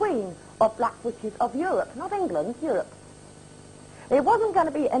title of the Queen of Black Witches of Europe, not England, Europe. It wasn't going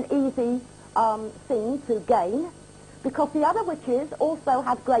to be an easy thing to gain because the other witches also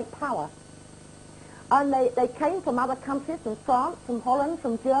had great power. And they came from other countries, from France, from Holland,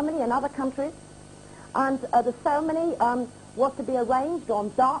 from Germany and other countries. And the ceremony was to be arranged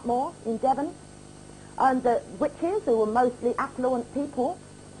on Dartmoor in Devon. And the witches, who were mostly affluent people,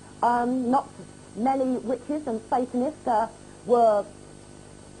 not many witches and Satanists were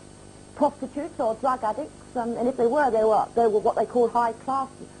prostitutes or drug addicts. And if they were what they called high-class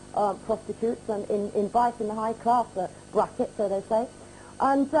prostitutes and inviting the high-class bracket, so they say.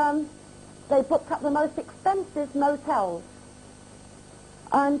 And they booked up the most expensive motels.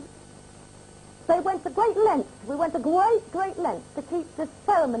 And they went to great lengths. We went to great lengths to keep this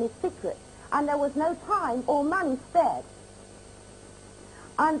ceremony secret. And there was no time or money spared.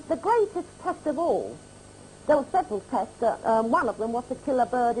 And the greatest test of all, there were several tests. One of them was to kill a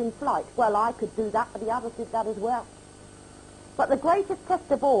bird in flight. Well, I could do that, but the others did that as well. But the greatest test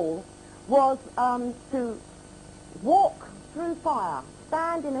of all was to walk through fire,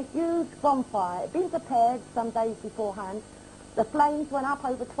 stand in a huge bonfire. It had been prepared some days beforehand. The flames went up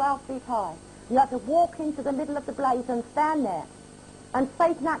over 12 feet high. You had to walk into the middle of the blaze and stand there. And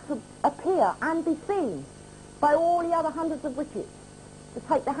Satan had to appear and be seen by all the other hundreds of witches to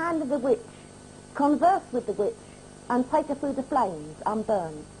take the hand of the witch, converse with the witch, and take her through the flames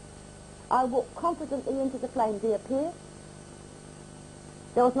unburned. I walked confidently into the flames. He appeared.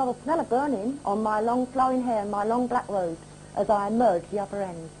 There was not a smell of burning on my long flowing hair and my long black robes as I emerged the upper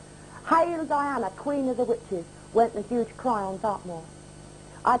end. Hail Diana, Queen of the Witches, went the huge cry on Dartmoor.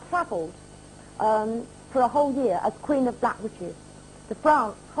 I travelled for a whole year as Queen of Black Witches to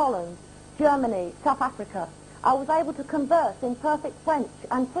France, Holland, Germany, South Africa. I was able to converse in perfect French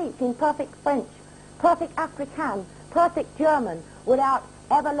and teach in perfect French, perfect Afrikaans, perfect German, without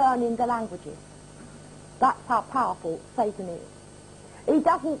ever learning the languages. That's how powerful Satan is. He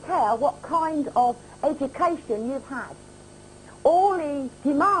doesn't care what kind of education you've had. All he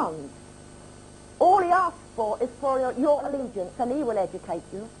demands, all he asks for is for your allegiance, and he will educate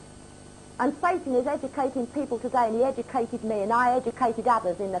you. And Satan is educating people today, and he educated me, and I educated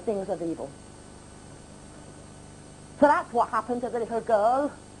others in the things of evil. So that's what happened to the little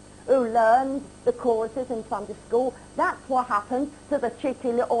girl who learned the choruses in Sunday school. That's what happened to the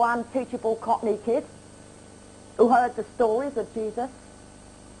cheeky little unteachable Cockney kid who heard the stories of Jesus.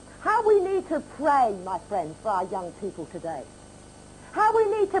 How we need to pray, my friends, for our young people today. how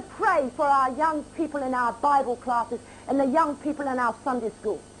we need to pray for our young people in our Bible classes and the young people in our Sunday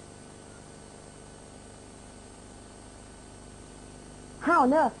school. How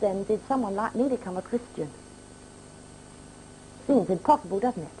on earth then did someone like me become a Christian? Seems impossible,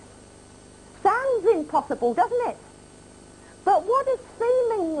 doesn't it? Sounds impossible, doesn't it? But what is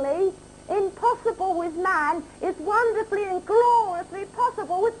seemingly impossible with man is wonderfully and gloriously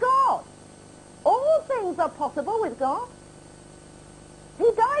possible with God. All things are possible with God. He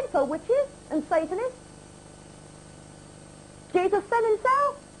died for witches and Satanists. Jesus said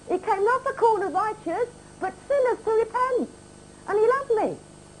himself, he came not to call the righteous, but sinners to repent. And he loved me.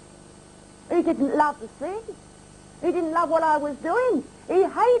 He didn't love the sin. He didn't love what I was doing. He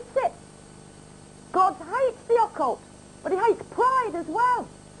hates it. God hates the occult, but he hates pride as well.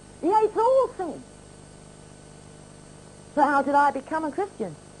 He hates all sin. So how did I become a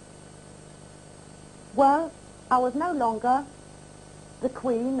Christian? Well, I was no longer the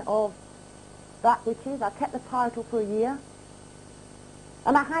queen of that which is. I kept the title for a year.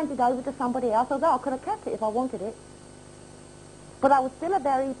 And I handed it over to somebody else, although I could have kept it if I wanted it. But I was still a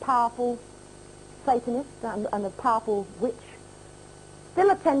very powerful Satanist and a powerful witch. Still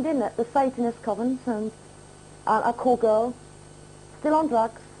attending at the Satanist covens and a call girl. Still on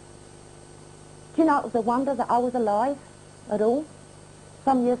drugs. Do you know it was a wonder that I was alive at all?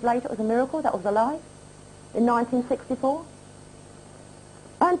 Some years later it was a miracle that I was alive. In 1964.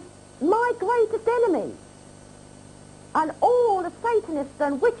 And my greatest enemy, and all the Satanists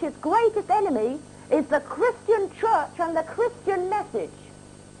and witches' greatest enemy, is the Christian church and the Christian message.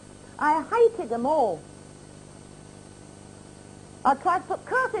 I hated them all. I tried to put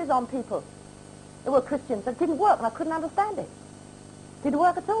curses on people who were Christians. It didn't work, and I couldn't understand it. Didn't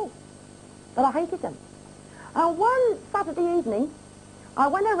work at all. But I hated them. And one Saturday evening, I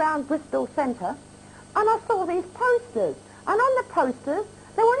went around Bristol Centre, and I saw these posters. And on the posters,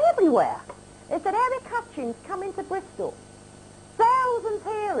 they were everywhere. It said, Eric Hutchins coming to Bristol. Thousands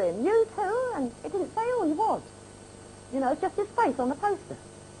hearing, you too, and it didn't say who he was. You know, it's just his face on the poster.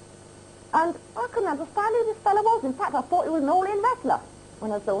 And I couldn't understand who this fellow was. In fact, I thought he was an all-in wrestler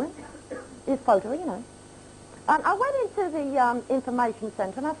when I saw him. His photo, you know. And I went into the information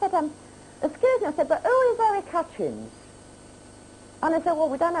centre and I said, excuse me, I said, but who is Eric Hutchins? And they said, well,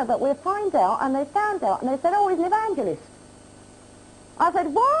 we don't know, but we'll find out. And they found out, and they said, oh, he's an evangelist. I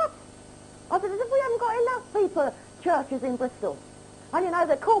said, what? I said, as if we haven't got enough people, churches in Bristol. And you know,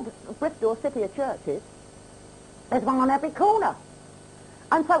 they're called Bristol a city of churches. There's one on every corner.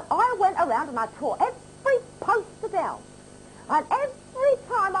 And so I went around and I tore every poster down. And every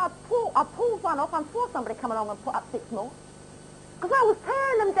time I pulled one off, I saw somebody come along and put up 6 more. Because I was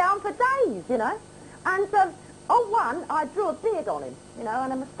tearing them down for days, you know. And on one, I drew a beard on him, you know,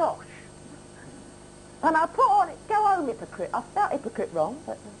 and a moustache. And I put on it, go home, hypocrite. I spelled hypocrite wrong,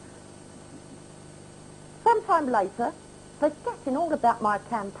 but... Sometime later, forgetting all about my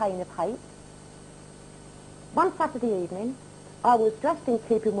campaign of hate, one Saturday evening, I was dressed in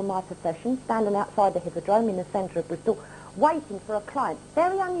keeping with my profession, standing outside the Hippodrome in the centre of Bristol, waiting for a client.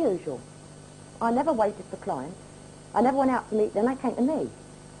 Very unusual. I never waited for clients. I never went out to meet them, they came to me.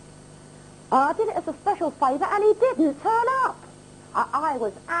 I did it as a special favour, and he didn't turn up. I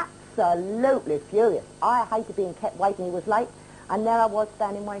was absolutely furious. I hated being kept waiting. He was late, and there I was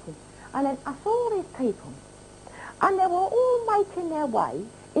standing waiting. And then I saw all these people, and they were all making their way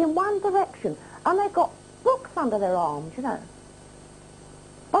in one direction, and they got books under their arms, you know,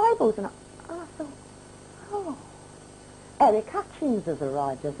 Bibles, and I thought, oh, Eric Hutchins has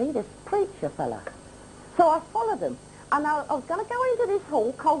arrived, has he, this preacher fella? So I followed them, and I was going to go into this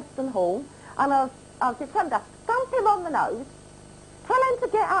hall, Colston Hall, and I was determined to thump him on the nose, tell him to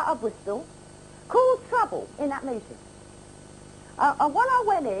get out of Bristol, cause trouble in that meeting. And when I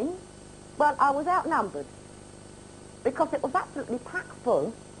went in, well, I was outnumbered because it was absolutely packed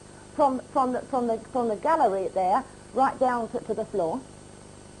full from the gallery there right down to the floor.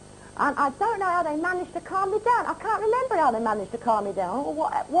 And I don't know how they managed to calm me down. I can't remember how they managed to calm me down or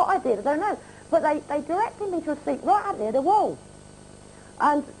what I did. I don't know. But they directed me to a seat right up near the wall.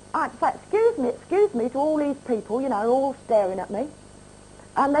 And I had to say, excuse me to all these people, you know, all staring at me.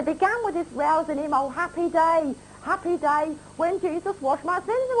 And they began with this rousing hymn, oh, happy day, when Jesus washed my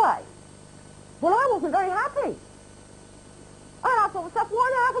sins away. Well, I wasn't very happy. And I thought to myself,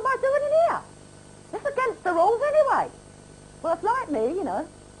 what on earth am I doing in here? It's against the rules anyway. Well, it's like me, you know.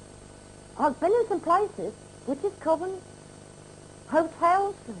 I've been in some places, witches' covens,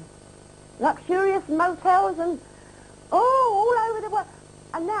 hotels, and luxurious motels, and all over the world.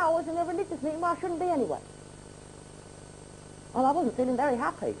 And now I was in a religious meeting where I shouldn't be anyway. Well, I wasn't feeling very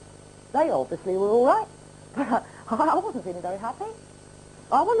happy. They obviously were all right, but I wasn't feeling very happy.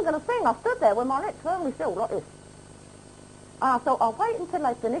 I wasn't going to sing. I stood there with my lips firmly still, like this. And I thought, I'll wait until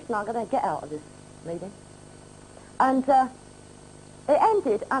they finish and I'm going to get out of this meeting. And it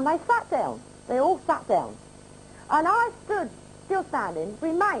ended and they sat down. They all sat down. And I stood, still standing,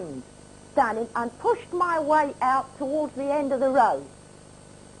 remained standing and pushed my way out towards the end of the row.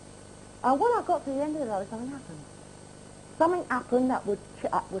 And when I got to the end of the row, something happened. Something happened that was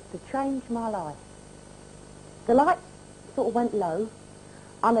to change my life. The light sort of went low,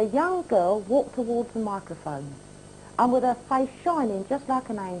 and a young girl walked towards the microphone, and with her face shining just like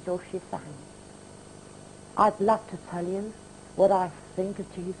an angel, she sang. I'd love to tell you what I think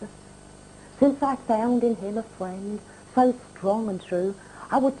of Jesus. Since I found in him a friend so strong and true,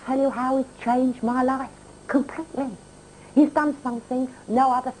 I would tell you how he's changed my life completely. He's done something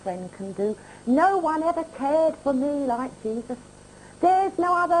no other friend can do. No one ever cared for me like Jesus. There's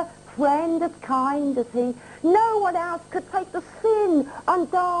no other friend as kind as he. No one else could take the sin and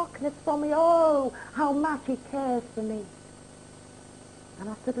darkness from me. Oh, how much he cares for me. And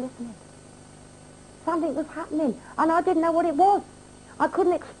I stood listening. Something was happening, and I didn't know what it was. I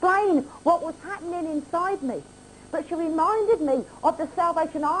couldn't explain what was happening inside me. But she reminded me of the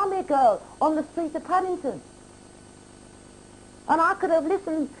Salvation Army girl on the street of Paddington. And I could have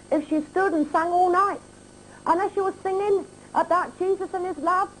listened if she stood and sang all night. And as she was singing about Jesus and his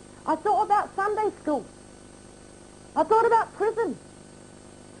love, I thought about Sunday school. I thought about prison.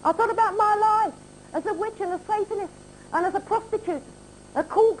 I thought about my life as a witch and a Satanist and as a prostitute, a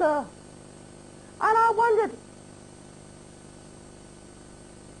cool girl. And I wondered,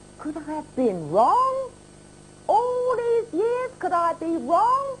 could I have been wrong? All these years, could I be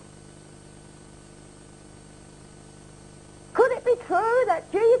wrong? Could it be true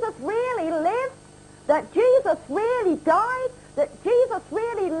that Jesus really lived? That Jesus really died? That Jesus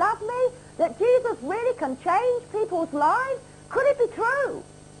really loved me? That Jesus really can change people's lives? Could it be true?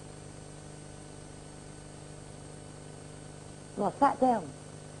 And I sat down,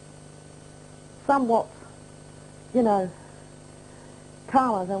 somewhat,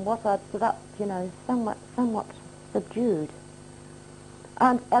 calmer than what I'd stood up, somewhat subdued.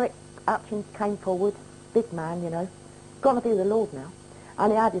 And Eric Hutchins came forward, big man, gone to be with the Lord now.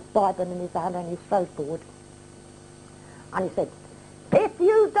 And he had his Bible in his hand and he strode forward. And he said, if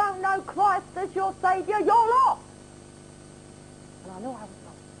you don't know Christ as your Saviour, you're lost. And I knew I was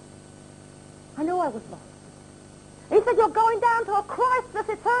lost. I knew I was lost. He said, you're going down to a Christless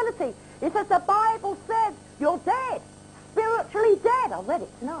eternity. He says, the Bible says you're dead, spiritually dead. I read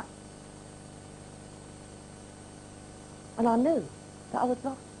it tonight. And I knew that I was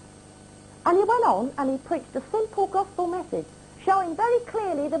lost. And he went on and he preached a simple gospel message, showing very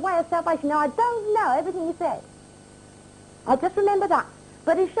clearly the way of salvation. Now, I don't know everything he said. I just remember that.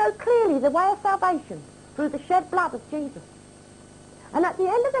 But he showed clearly the way of salvation through the shed blood of Jesus. And at the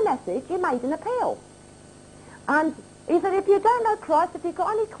end of the message, he made an appeal. And he said, if you don't know Christ, if you've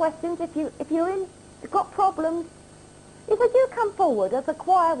got any questions, if you've got problems, he said, you come forward as the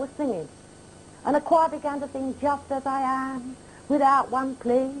choir was singing. And the choir began to sing, just as I am, without one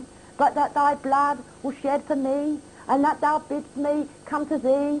plea, but that thy blood was shed for me, and that thou bidst me come to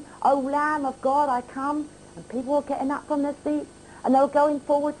thee, O Lamb of God, I come. And people were getting up from their seats, and they were going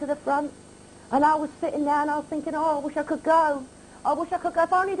forward to the front. And I was sitting there, and I was thinking, oh, I wish I could go. I wish I could go,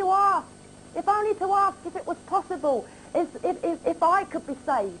 if only to ask. If only to ask if it was possible, if I could be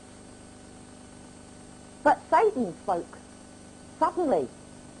saved. But Satan spoke. Suddenly.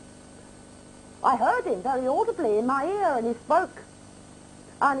 I heard him very audibly in my ear, and he spoke.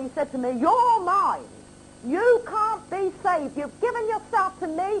 And he said to me, you're mine. You can't be saved. You've given yourself to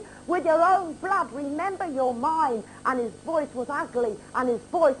me with your own blood. Remember, you're mine. And his voice was ugly, and his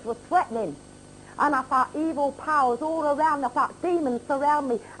voice was threatening. And I felt evil powers all around me. I felt demons surround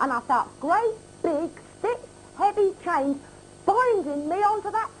me. And I felt great, big, thick, heavy chains binding me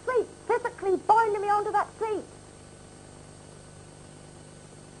onto that seat, physically binding me onto that seat.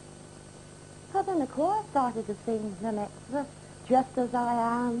 So then the choir started to sing the next verse. Just as I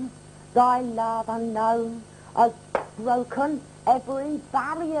am, thy love unknown has broken every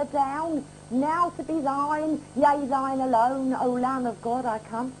barrier down. Now to be thine, yea, thine alone, O Lamb of God, I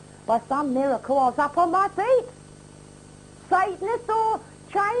come. By some miracle I was up on my feet. Satanists or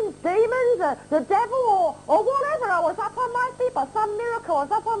chains, demons, the devil or whatever, I was up on my feet. By some miracle I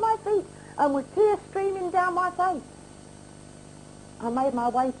was up on my feet, and with tears streaming down my face. I made my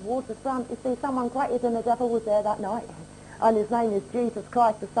way towards the front. You see, someone greater than the devil was there that night. And his name is Jesus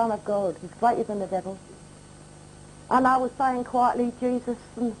Christ, the Son of God. He's greater than the devil. And I was saying quietly, Jesus,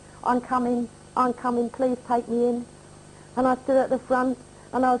 I'm coming, please take me in. And I stood at the front,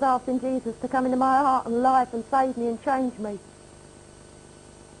 and I was asking Jesus to come into my heart and life and save me and change me.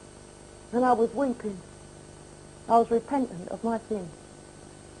 And I was weeping. I was repentant of my sin.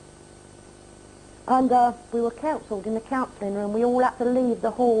 And we were counselled in the counselling room. We all had to leave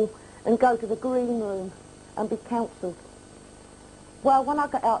the hall and go to the green room and be counselled. Well, when I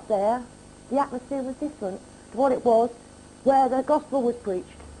got out there, the atmosphere was different to what it was where the gospel was preached.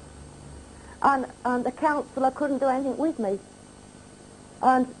 And the counsellor couldn't do anything with me.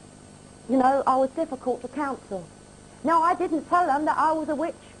 And, you know, I was difficult to counsel. Now, I didn't tell them that I was a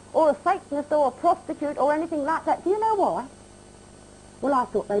witch or a Satanist or a prostitute or anything like that. Do you know why? Well, I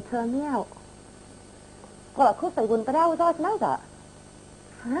thought they'd turn me out. Well, of course they wouldn't, but how was I to know that?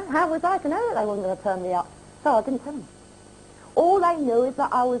 How was I to know that they weren't going to turn me out? So I didn't tell them. All they knew is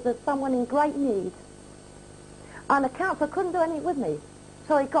that I was someone in great need. And the counsellor couldn't do anything with me.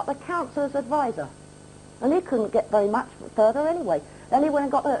 So he got the counsellor's advisor. And he couldn't get very much further anyway. Then he went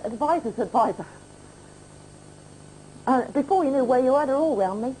and got the advisor's advisor. Before you knew where you were, they were all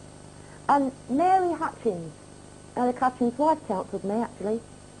round me. And Mary Hutchins, Eric Hutchins' wife, counselled me, actually.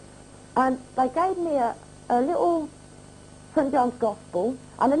 And they gave me a little St. John's Gospel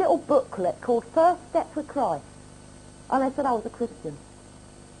and a little booklet called First Steps with Christ. And they said I was a Christian.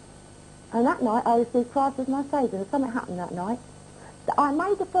 And that night I received Christ as my Saviour. And something happened that night. I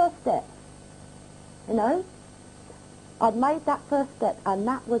made the first step. You know? I'd made that first step, and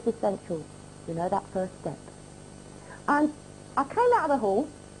that was essential. You know, that first step. And I came out of the hall,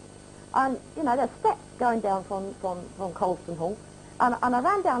 and, you know, there's steps going down from Colston Hall. And I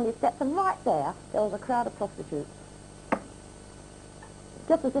ran down these steps, and right there was a crowd of prostitutes.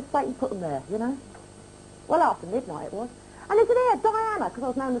 Just as if Satan put them there, you know. Well, after midnight it was. And they said, here, Diana, because I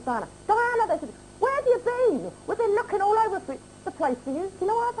was known as Diana. Diana, they said, where have you been? We've been looking all over the place for you. Do you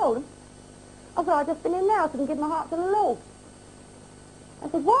know what I told them? I said, I've just been in there. I said, and give my heart to the Lord. I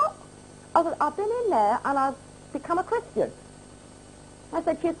said, what? I said, I've been in there, and I've become a Christian. I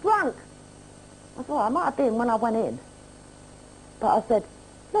said, she's drunk. I said, well, I might have been when I went in. But I said,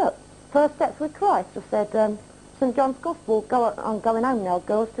 look, First Steps with Christ. I said, St. John's Gospel, I'm going home now,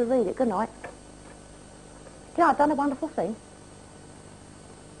 girls, to read it. Good night. Yeah, I've done a wonderful thing.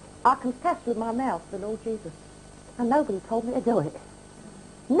 I confessed with my mouth the Lord Jesus. And nobody told me to do it.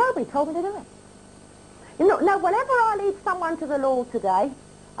 Nobody told me to do it. You know, now, whenever I lead someone to the Lord today,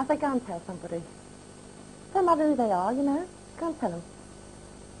 I say, go and tell somebody. Don't matter who they are, you know. Go and tell them.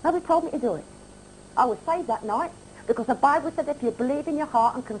 Nobody told me to do it. I was saved that night. Because the Bible said if you believe in your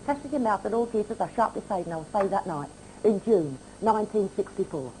heart and confess with your mouth the Lord Jesus, I shall be saved. And I was saved that night, in June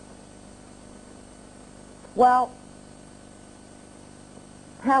 1964. Well,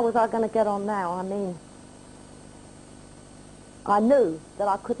 how was I going to get on now? I mean, I knew that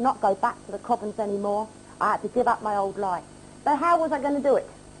I could not go back to the Cobbins anymore. I had to give up my old life. But how was I going to do it?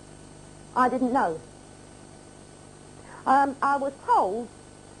 I didn't know. I was told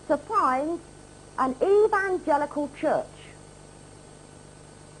to find an evangelical church.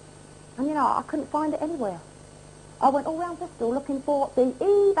 And, you know, I couldn't find it anywhere. I went all around Bristol looking for the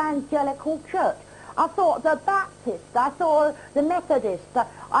evangelical church. I saw the Baptist, I saw the Methodist,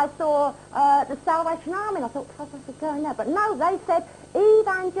 I saw the Salvation Army, and I thought, perhaps I should go in there. But no, they said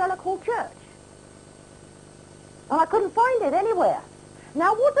evangelical church. And I couldn't find it anywhere.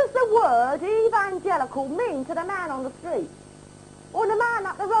 Now, what does the word evangelical mean to the man on the street? Or the man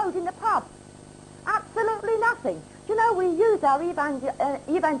up the road in the pub? Absolutely nothing. Do you know, we use our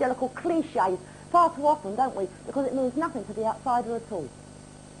evangelical cliches far too often, don't we? Because it means nothing to the outsider at all.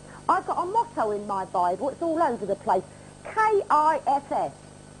 I've got a motto in my Bible. It's all over the place. K-I-S-S.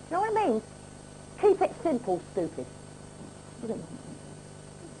 Do you know what it means? Keep it simple, stupid.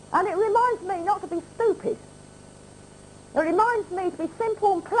 And it reminds me not to be stupid. It reminds me to be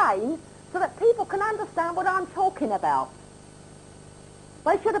simple and plain so that people can understand what I'm talking about.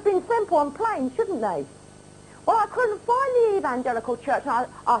 They should have been simple and plain, shouldn't they? Well, I couldn't find the evangelical church.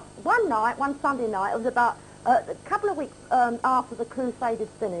 One Sunday night, it was about a couple of weeks after the crusade had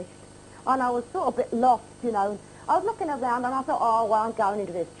finished, and I was sort of a bit lost, you know. I was looking around and I thought, oh, well, I'm going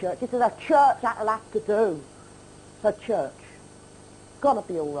into this church. This is a church, that'll have to do. It's a church. Got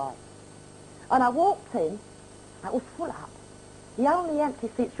to be all right. And I walked in, it was full up. The only empty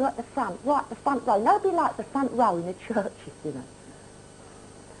seats were at the front, right at the front row. Nobody likes the front row in the churches, you know.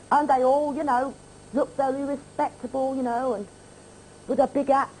 And they all, you know, looked very respectable, you know, and with their big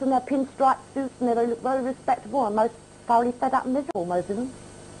hats and their pinstripe suits, and they looked very respectable and most thoroughly fed up and miserable, most of them.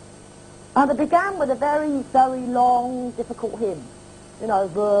 And they began with a very, very long, difficult hymn. You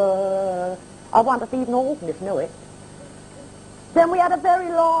know, I wonder if even organists knew it. Then we had a very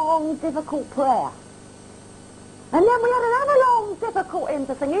long, difficult prayer. And then we had another long, difficult hymn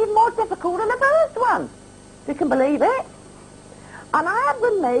to sing, even more difficult than the first one. You can believe it. And I had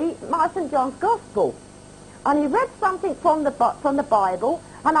with me my St. John's Gospel. And he read something from the Bible,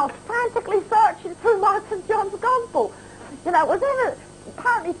 and I was frantically searching through my St. John's Gospel. You know, it was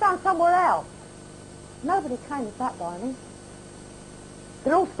apparently found somewhere else. Nobody came and sat by me.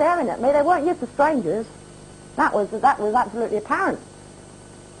 They're all staring at me. They weren't used to strangers. That was absolutely apparent.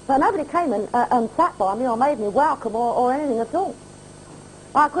 So nobody came and sat by me or made me welcome or anything at all.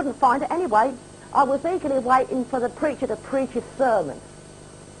 I couldn't find it anyway. I was eagerly waiting for the preacher to preach his sermon.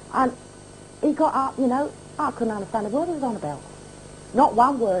 And he got up, you know, I couldn't understand a word he was on about. Not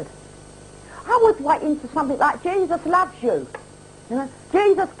one word. I was waiting for something like Jesus loves you. You know,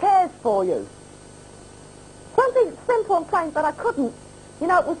 Jesus cares for you. Something simple and plain, but I couldn't. You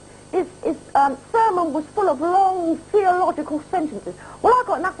know, his sermon was full of long theological sentences. Well, I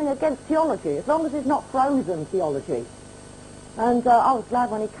got nothing against theology, as long as it's not frozen theology. And I was glad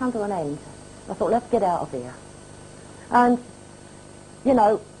when he came to an end. I thought, let's get out of here. And, you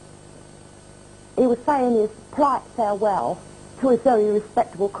know, he was saying his polite farewell to his very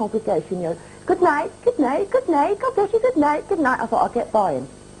respectable congregation, you know. Good night, good night, good night, God bless you, good night, good night. I thought I'd get by him.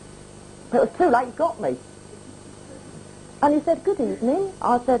 But it was too late, he got me. And he said, good evening.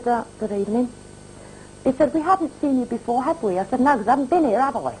 I said, good evening. He said, we haven't seen you before, have we? I said, no, because I haven't been here,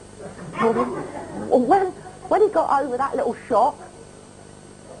 have I? When he got over that little shock,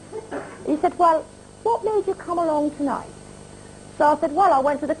 he said, well, what made you come along tonight? So I said, well, I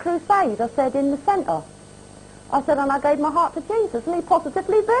went to the crusade, I said, in the centre. I said, and I gave my heart to Jesus, and he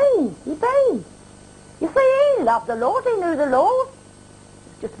positively been. He been. You see, he loved the Lord, he knew the Lord.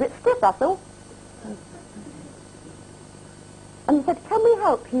 Just a bit stiff, that's all. And he said, can we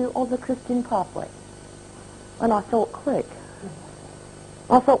help you on the Christian pathway? And I thought, quick.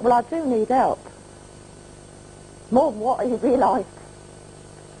 I thought, well, I do need help. More than what he realised.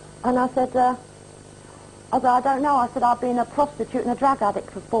 And I said, I don't know. I said, I've been a prostitute and a drug addict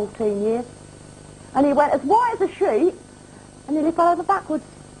for 14 years. And he went as white as a sheet and nearly fell over backwards.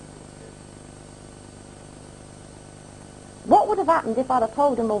 What would have happened if I'd have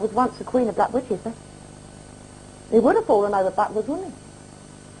told him I was once the Queen of Black Witches, eh? He would have fallen over backwards, wouldn't he?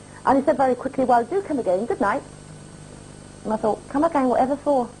 And he said very quickly, well, do come again, good night. And I thought, come again, whatever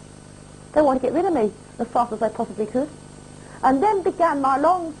for? They want to get rid of me as fast as they possibly could. And then began my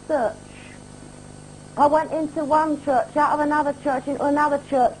long search. I went into one church, out of another church, into another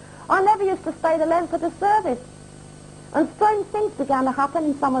church. I never used to stay the length of the service. And strange things began to happen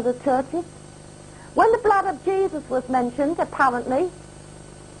in some of the churches. When the blood of Jesus was mentioned, apparently,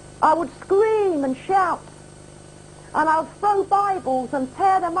 I would scream and shout. And I would throw Bibles and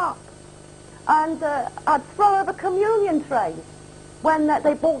tear them up. And I'd throw over communion trays when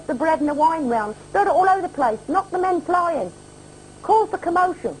they brought the bread and the wine round. Stirred it all over the place, knocked the men flying, caused a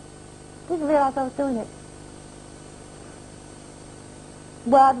commotion. Didn't realise I was doing it.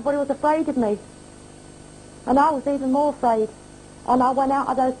 Well, everybody was afraid of me. And I was even more afraid. And I went out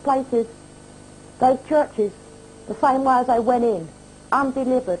of those places, those churches, the same way as I went in,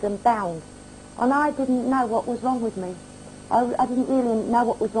 undelivered and bound. And I didn't know what was wrong with me. I didn't really know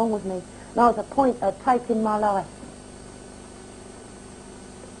what was wrong with me. And I was at a point of taking my life.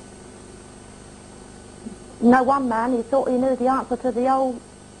 You know, one man, he thought he knew the answer to the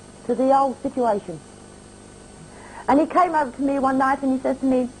old situation. And he came over to me one night and he says to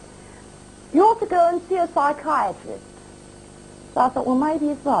me, you ought to go and see a psychiatrist. So I thought, well, maybe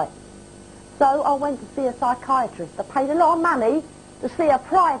he's right. So I went to see a psychiatrist. I paid a lot of money to see a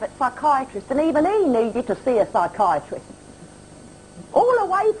private psychiatrist, and even he needed to see a psychiatrist. All the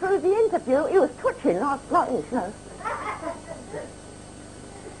way through the interview, he was twitching like this, you know.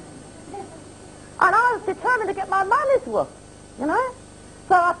 And I was determined to get my money's worth, you know.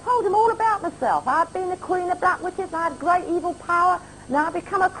 So I told him all about myself. I'd been the Queen of Black Witches, I had great evil power, now I'd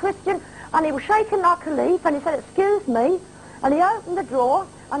become a Christian. And he was shaking like a leaf, and he said, excuse me. And he opened the drawer,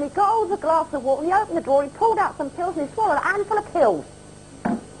 and he got hold of a glass of water, and he opened the drawer, he pulled out some pills, and he swallowed a handful of pills.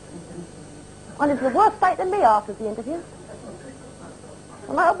 And it was a worse state than me after the interview.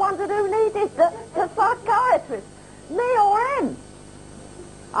 And I wondered who needed the psychiatrist, me or him.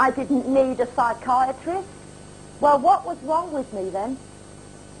 I didn't need a psychiatrist. Well, what was wrong with me then?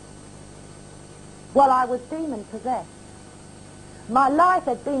 Well, I was demon-possessed. My life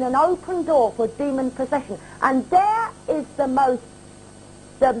had been an open door for demon possession. And there is the most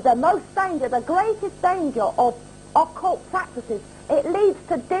danger, the greatest danger of occult practices. It leads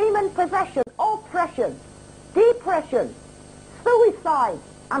to demon possession, oppression, depression, suicide,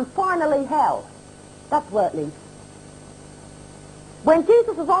 and finally hell. That's where it leads. When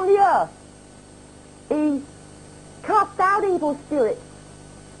Jesus was on the earth, he cast out evil spirits.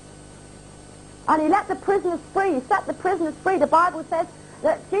 And he let the prisoners free. He set the prisoners free. The Bible says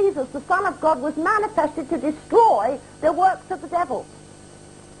that Jesus, the Son of God, was manifested to destroy the works of the devil.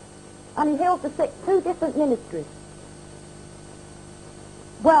 And he healed the sick. 2 different ministries.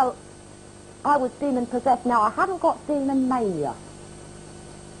 Well, I was demon-possessed. Now, I haven't got demon mania.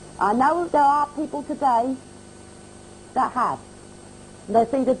 I know there are people today that have. They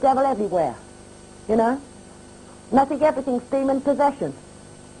see the devil everywhere, you know. And they think everything's demon possession.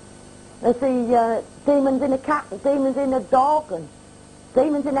 They see demons in a cat, and demons in a dog, and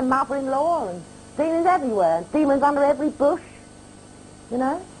demons in a mother-in-law, and demons everywhere, and demons under every bush, you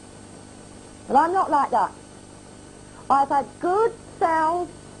know. But I'm not like that. I've had good, sound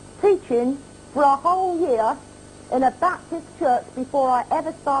teaching for a whole year in a Baptist church before I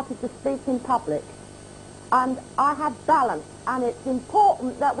ever started to speak in public. And I had balance, and it's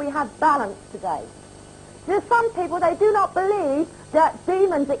important that we have balance today. There's some people, they do not believe that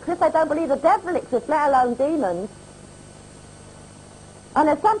demons exist. They don't believe the devil exists, let alone demons. And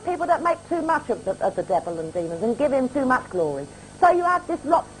there's some people that make too much of the devil and demons and give him too much glory. So you have this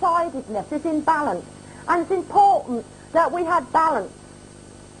lopsidedness, this imbalance. And it's important that we have balance,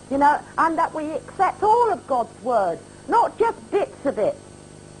 you know, and that we accept all of God's word, not just bits of it.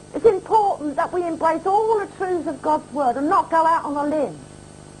 It's important that we embrace all the truths of God's word and not go out on a limb.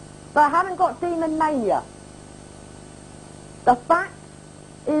 But I haven't got demon mania. The fact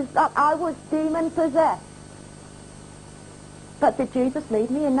is that I was demon-possessed. But did Jesus leave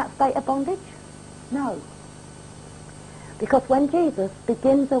me in that state of bondage? No. Because when Jesus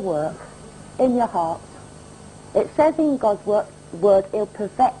begins a work in your heart, it says in God's word, he'll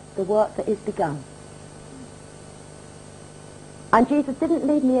perfect the work that is begun. And Jesus didn't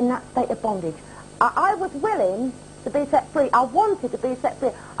leave me in that state of bondage. I was willing to be set free. I wanted to be set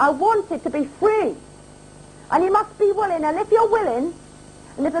free. I wanted to be free. And you must be willing. And if you're willing,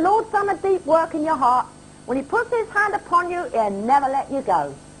 and if the Lord's done a deep work in your heart, when he puts his hand upon you, he'll never let you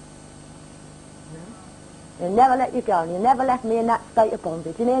go. He'll never let you go. And he'll never left me in that state of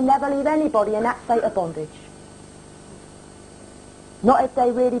bondage. And he'll never leave anybody in that state of bondage. Not if they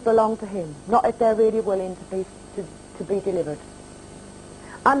really belong to him. Not if they're really willing to be delivered.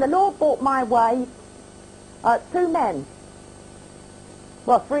 And the Lord brought my way 2 men.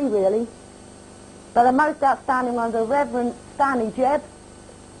 Well, 3 really. But the most outstanding one, the Reverend Stanley Jebb,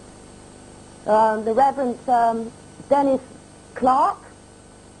 the Reverend Dennis Clark,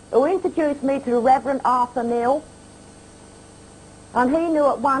 who introduced me to the Reverend Arthur Neal. And he knew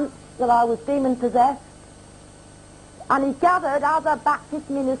at once that I was demon-possessed. And he gathered other Baptist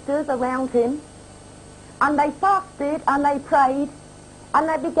ministers around him. And they fasted and they prayed. And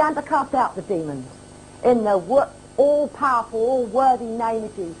they began to cast out the demons in the all-powerful, all-worthy name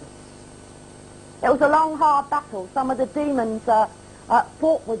of Jesus. It was a long, hard battle. Some of the demons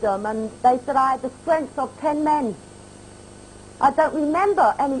fought with them, and they said I had the strength of 10 men. I don't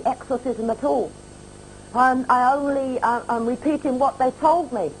remember any exorcism at all. I only am repeating what they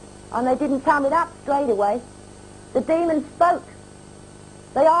told me, and they didn't tell me that straight away. The demons spoke.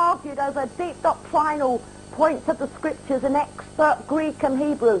 They argued over deep doctrinal points of the scriptures in expert Greek and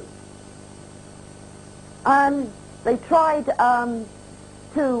Hebrew. And they tried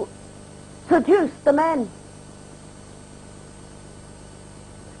to seduce the men.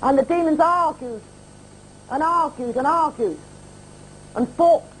 And the demons argued and argued and argued and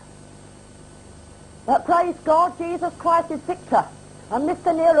fought. But praise God, Jesus Christ is victor. And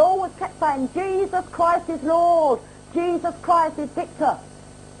Mr. Neal always kept saying, Jesus Christ is Lord. Jesus Christ is victor.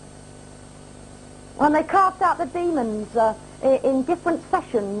 And they cast out the demons in different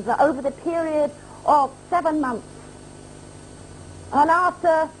sessions over the period of 7 months. And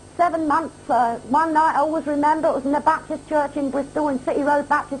after 7 months, one night I always remember, it was in the Baptist church in Bristol, in City Road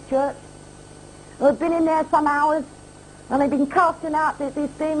Baptist Church. I'd been in there some hours, and they'd been casting out these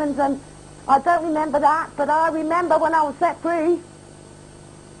demons, and I don't remember that, but I remember when I was set free,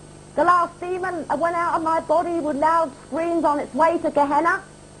 the last demon went out of my body with loud screams on its way to Gehenna,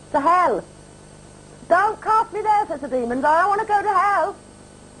 to hell. Don't cast me there, says the demons. I don't want to go to hell.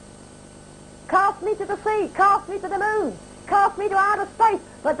 Cast me to the sea. Cast me to the moon. Cast me to outer space.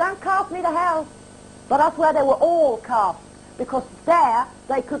 But don't cast me to hell. But that's where they were all cast. Because there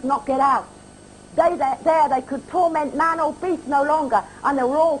they could not get out. There they could torment man or beast no longer. And they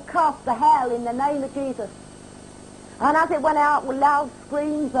were all cast to hell in the name of Jesus. And as it went out with loud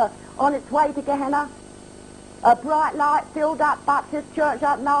screams on its way to Gehenna, a bright light filled that Baptist church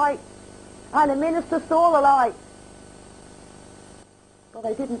that night. And the minister saw the light. But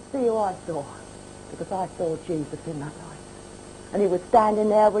they didn't see who I saw, because I saw Jesus in that light. And he was standing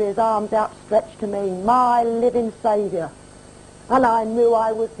there with his arms outstretched to me, my living Saviour. And I knew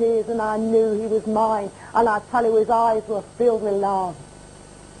I was his, and I knew he was mine. And I tell you, his eyes were filled with love.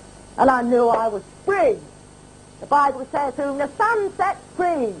 And I knew I was free. The Bible says, whom the Son sets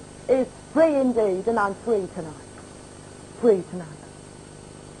free is free indeed, and I'm free tonight. Free tonight.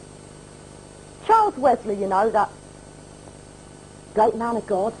 Charles Wesley, you know, that great man of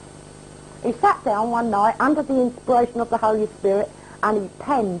God, he sat down one night under the inspiration of the Holy Spirit, and he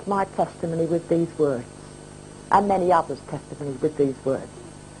penned my testimony with these words, and many others' testimony with these words.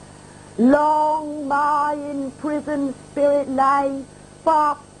 Long my imprisoned spirit lay,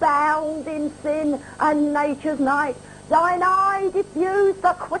 far bound in sin and nature's night. Thine eye diffused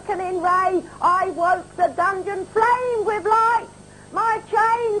the quickening ray. I woke the dungeon flame with light. My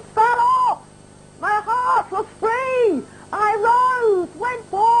chains fell off. My heart was free. I rose, went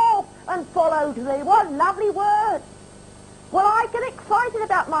forth, and followed thee. What lovely words. Well, I get excited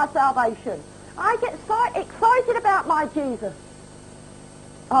about my salvation. I get excited about my Jesus.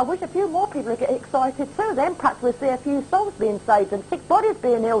 I wish a few more people would get excited too. Then perhaps we'll see a few souls being saved and sick bodies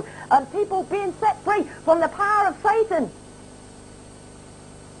being healed and people being set free from the power of Satan.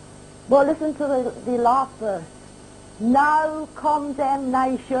 Well, listen to the last verse. No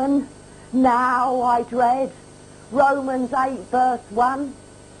condemnation now I dread. Romans 8 verse 1.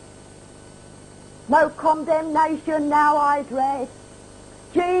 No condemnation now I dread.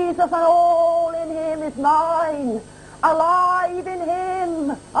 Jesus and all in him is mine. Alive in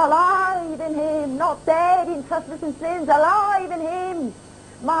him, not dead in trespasses and sins, alive in him,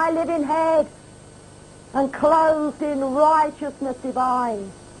 my living head, and clothed in righteousness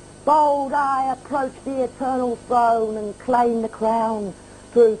divine. Bold I approach the eternal throne and claim the crown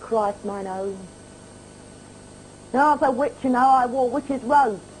through Christ mine own. Now as a witch, you know, I wore witch's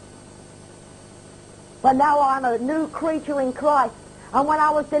robes. But now I'm a new creature in Christ. And when I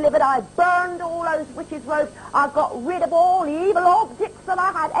was delivered, I burned all those witches' robes. I got rid of all the evil objects that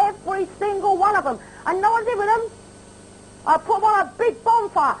I had, every single one of them. And no one did with them. I put them on a big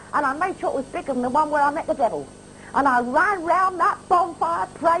bonfire, and I made sure it was bigger than the one where I met the devil. And I ran round that bonfire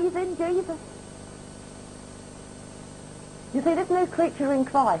praising Jesus. You see, this new creature in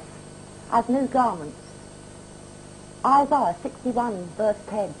Christ has new garments. Isaiah 61 verse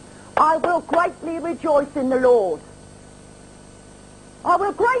 10. I will greatly rejoice in the Lord. I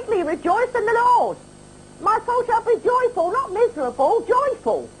will greatly rejoice in the Lord. My soul shall be joyful, not miserable,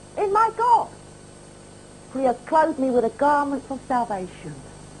 joyful in my God. For he has clothed me with the garments of salvation.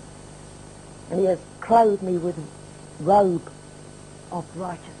 And he has clothed me with a robe of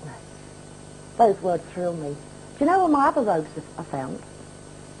righteousness. Those words thrill me. Do you know where my other robes are found?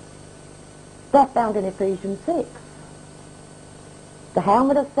 They're found in Ephesians 6. The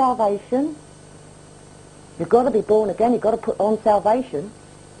helmet of salvation. You've got to be born again. You've got to put on salvation.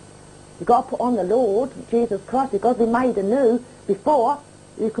 You've got to put on the Lord, Jesus Christ. You've got to be made anew before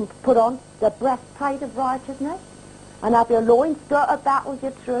you can put on the breastplate of righteousness and have your loins girt about with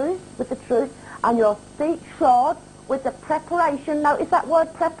the truth, and your feet shod with the preparation. Notice that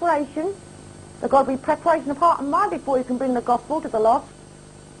word preparation. There's got to be preparation of heart and mind before you can bring the gospel to the lost.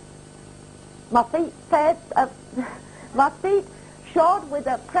 My feet shod with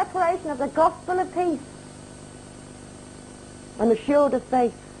the preparation of the gospel of peace. And the shield of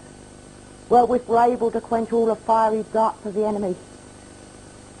faith, wherewith we're able to quench all the fiery darts of the enemy.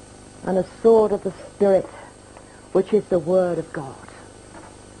 And the sword of the Spirit, which is the Word of God.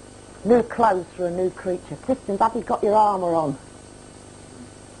 New clothes for a new creature. Christians, have you got your armour on?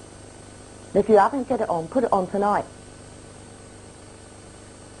 If you haven't, get it on. Put it on tonight.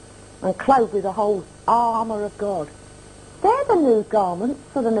 And clothed with the whole armour of God. They're the new garments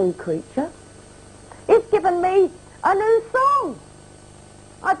for the new creature. It's given me a new song.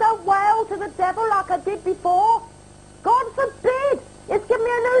 I don't wail to the devil like I did before. God forbid. It's given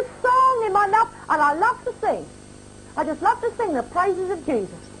me a new song in my mouth, and I love to sing. I just love to sing the praises of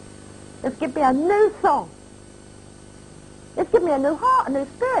Jesus. It's given me a new song. It's given me a new heart, a new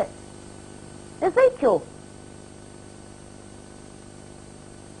spirit. Ezekiel.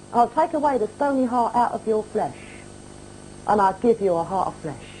 I'll take away the stony heart out of your flesh, and I'll give you a heart of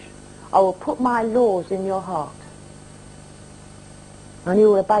flesh. I will put my laws in your heart, and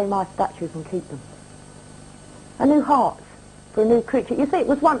you will obey my statutes and keep them. A new heart for a new creature. You see, it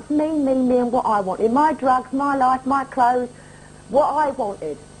was once me, and what I wanted. My drugs, my life, my clothes, what I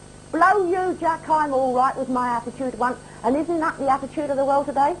wanted. Blow you, Jack, I'm all right was my attitude once. And isn't that the attitude of the world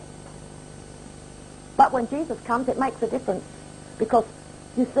today? But when Jesus comes, it makes a difference. Because,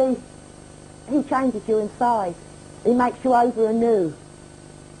 you see, he changes you inside. He makes you over anew.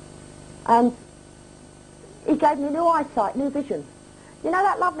 And he gave me new eyesight, new vision. You know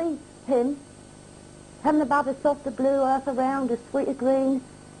that lovely hymn? Heaven above is softer blue, earth around is sweeter green.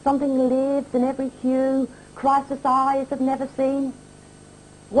 Something lives in every hue Christ's eyes have never seen.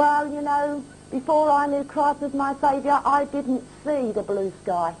 Well, you know, before I knew Christ as my Saviour, I didn't see the blue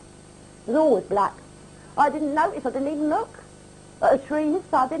sky. It was always black. I didn't notice, I didn't even look at the trees.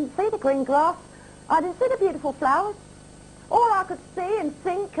 I didn't see the green grass. I didn't see the beautiful flowers. All I could see and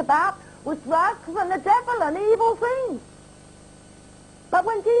think about was drugs and the devil and evil things. But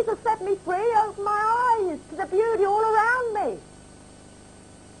when Jesus set me free, he opened my eyes to the beauty all around me.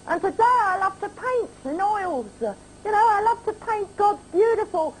 And today I love to paint in oils. You know, I love to paint God's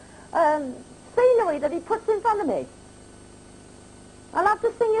beautiful scenery that he puts in front of me. I love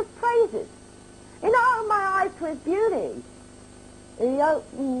to sing his praises. He opened my eyes to his beauty. He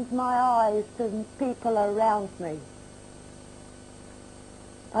opens my eyes to people around me.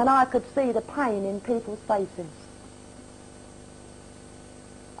 And I could see the pain in people's faces.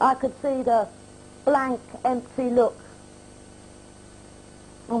 I could see the blank, empty look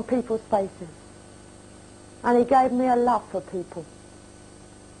on people's faces. And he gave me a love for people.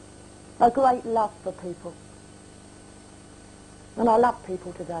 A great love for people. And I love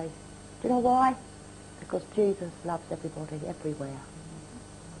people today. Do you know why? Because Jesus loves everybody, everywhere.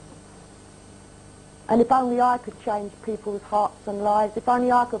 And if only I could change people's hearts and lives, if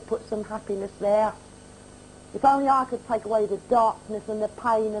only I could put some happiness there, if only I could take away the darkness and the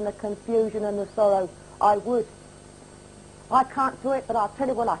pain and the confusion and the sorrow, I would. I can't do it, but I'll tell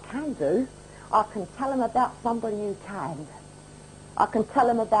you what I can do. I can tell them about somebody who can. I can tell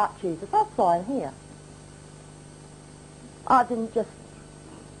them about Jesus. That's why I'm here. I didn't just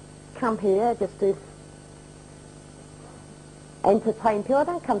come here just to entertain people. I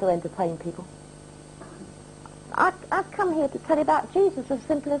don't come to entertain people. I've come here to tell you about Jesus, as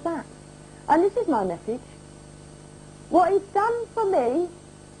simple as that. And this is my message. What he's done for me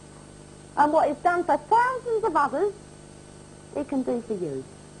and what he's done for thousands of others, he can do for you.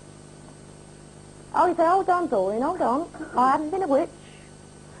 Oh, you say, hold on, Doreen, hold on. I haven't been a witch.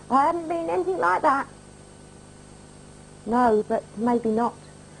 I haven't been anything like that. No, but maybe not.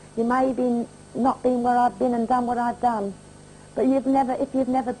 You may be not been where I've been and done what I've done. But if you've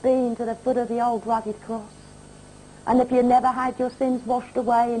never been to the foot of the old rugged cross, and if you've never had your sins washed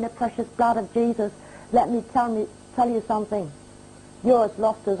away in the precious blood of Jesus, let me tell you something. You're as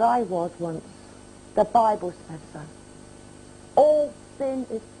lost as I was once. The Bible says so. All sin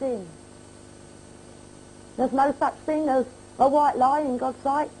is sin. There's no such thing as a white lie in God's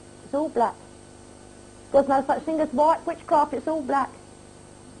sight. It's all black. There's no such thing as white witchcraft. It's all black.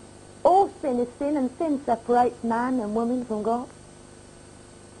 All sin is sin, and sin separates man and woman from God.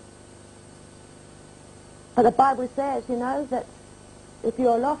 But the Bible says, you know, that if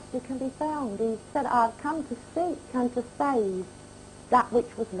you're lost, you can be found. He said, I've come to seek and to save that which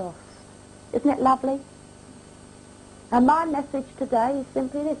was lost. Isn't it lovely? And my message today is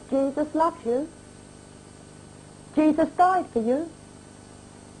simply this. Jesus loves you. Jesus died for you.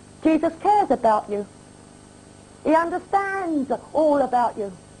 Jesus cares about you. He understands all about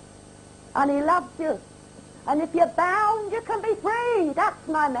you. And he loves you. And if you're bound, you can be free. That's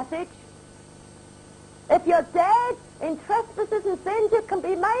my message. If you're dead in trespasses and sins, you can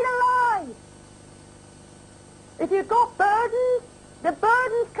be made alive. If you've got burdens, the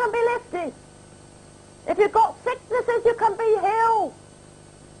burdens can be lifted. If you've got sicknesses, you can be healed.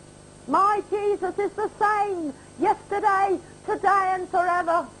 My Jesus is the same yesterday, today, and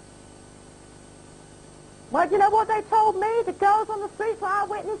forever. Well, do you know what they told me, the girls on the streets, when I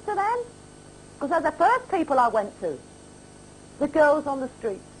witnessed to them? Because they're the first people I went to, the girls on the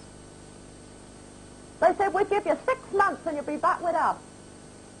streets. They said, we'll give you 6 months and you'll be back with us.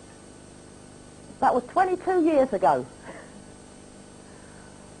 That was 22 years ago.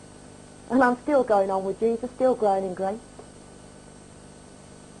 And I'm still going on with Jesus, still growing in grace.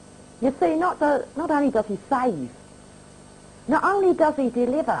 You see, not only does he save, not only does he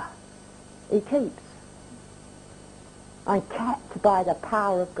deliver, he keeps. I'm kept by the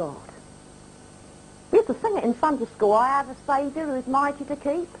power of God. We used to sing it in Sunday school. I have a Saviour who is mighty to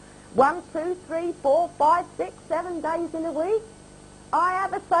keep. 1, 2, 3, 4, 5, 6, 7 days in a week. I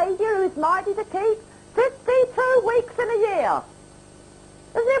have a Saviour who is mighty to keep 52 weeks in a year.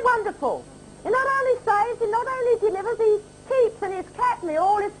 Isn't it wonderful? He not only saves, he not only delivers, he keeps, and he's kept me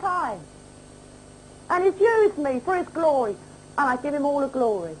all his time. And he's used me for his glory. And I give him all the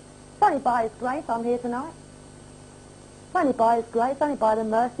glory. It's only by his grace I'm here tonight. It's only by his grace, only by the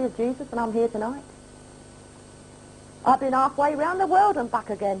mercy of Jesus, and I'm here tonight. I've been halfway round the world and back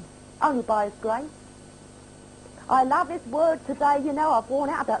again, only by his grace. I love his word today. You know, I've worn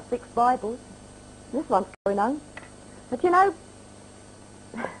out about 6 Bibles. This one's going on. But you know,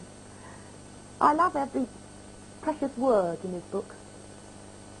 I love every precious word in his book.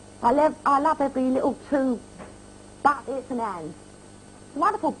 I love every little two but, it's and ands. Some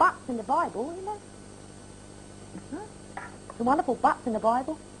wonderful buts in the Bible, you know. Some wonderful buts in the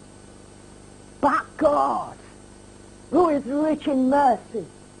Bible. But God, who is rich in mercy,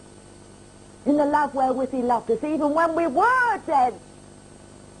 in the love wherewith he loved us, even when we were dead,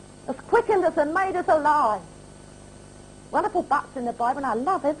 has quickened us and made us alive. Wonderful buts in the Bible, and I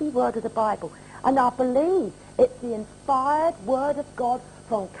love every word of the Bible. And I believe it's the inspired word of God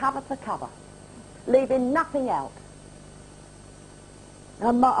from cover to cover, leaving nothing out.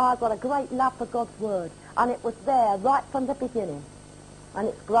 And I've got a great love for God's word, and it was there right from the beginning, and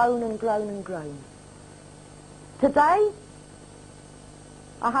it's grown and grown and grown. Today,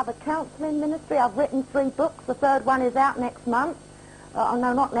 I have a counselling ministry. I've written 3 books. The 3rd one is out next month.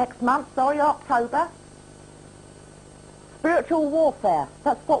 No, not next month, sorry, October. Spiritual warfare,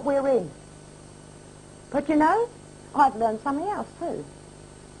 that's what we're in. But you know, I've learned something else too.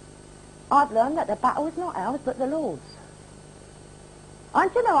 I've learned that the battle is not ours, but the Lord's. And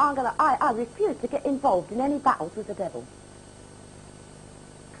you know, I refuse to get involved in any battles with the devil.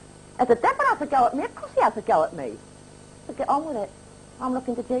 If the devil has a go at me, of course he has a go at me. So get on with it. I'm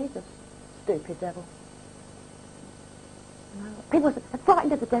looking to Jesus. Stupid devil. You know, people are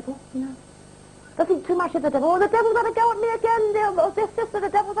frightened of the devil, you know. They think too much of the devil. Oh, the devil's had a go at me again. Oh, this sister, the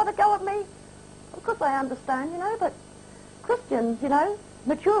devil's had a go at me. Of course I understand, you know, but Christians, you know,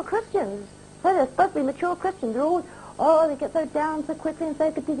 mature Christians, so they're supposed to be mature Christians. They're all, they get so down so quickly and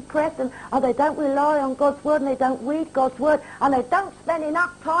so depressed, and they don't rely on God's word, and they don't read God's word, and they don't spend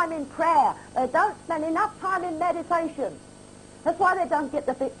enough time in prayer. They don't spend enough time in meditation. That's why they don't get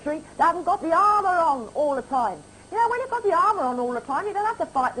the victory. They haven't got the armour on all the time. You know, when you've got the armour on all the time, you don't have to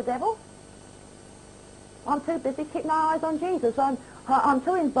fight the devil. I'm too busy keeping my eyes on Jesus. I'm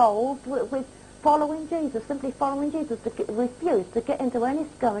too involved with following Jesus, simply following Jesus, to refuse to get into any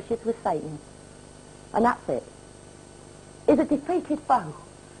skirmishes with Satan. And that's it. He's a defeated foe.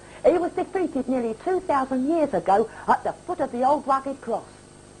 He was defeated nearly 2,000 years ago at the foot of the old rugged cross.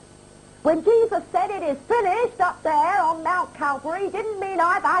 When Jesus said it is finished up there on Mount Calvary, he didn't mean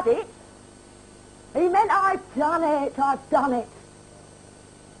I've had it. He meant I've done it, I've done it.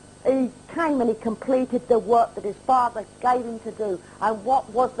 He came and he completed the work that his Father gave him to do. And what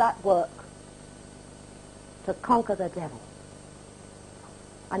was that work? To conquer the devil.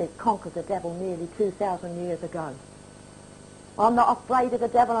 And he conquered the devil nearly 2,000 years ago. I'm not afraid of the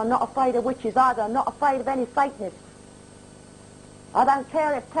devil. I'm not afraid of witches either. I'm not afraid of any Satanists. I don't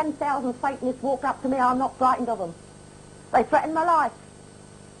care if 10,000 Satanists walk up to me. I'm not frightened of them. They threaten my life.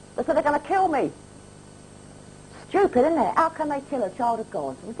 They say they're going to kill me. Stupid, isn't it? How can they kill a child of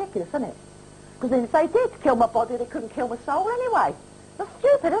God? It's ridiculous, isn't it? Because if they did kill my body, they couldn't kill my soul anyway. That's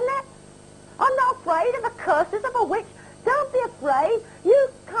stupid, isn't it? I'm not afraid of the curses of a witch. Don't be afraid. You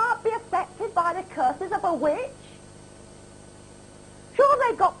can't be affected by the curses of a witch. Sure,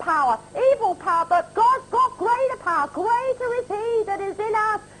 they've got power, evil power, but God's got greater power. Greater is he that is in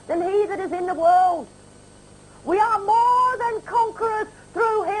us than he that is in the world. We are more than conquerors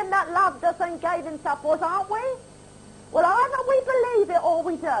through him that loved us and gave himself for us, aren't we? Well, either we believe it or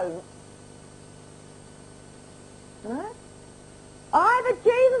we don't. Huh? Either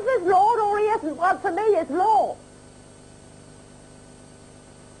Jesus is Lord or he isn't. Well, for me, it's Lord.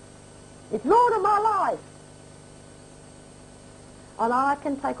 It's Lord of my life. And I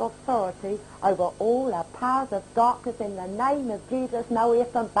can take authority over all the powers of darkness in the name of Jesus. No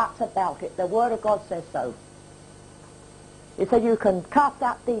ifs and buts about it. The Word of God says so. It said you can cast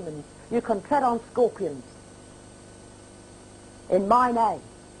out demons. You can tread on scorpions. In my name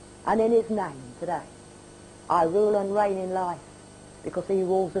and in his name today, I rule and reign in life because he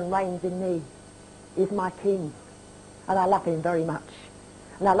rules and reigns in me. He's my King. And I love him very much.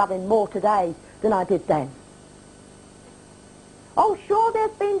 And I love him more today than I did then. Oh, sure,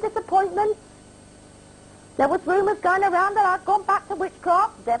 there's been disappointment. There was rumours going around that I'd gone back to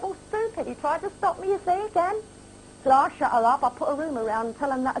witchcraft. Devil's stupid. He tried to stop me, you see, again. So I'll shut her up. I'll put a rumour around and tell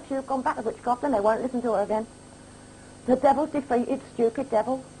them that she'd gone back to witchcraft and they won't listen to her again. The devil's defeated, stupid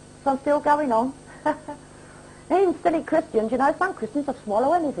devil. So I'm still going on. Even silly Christians, you know, some Christians will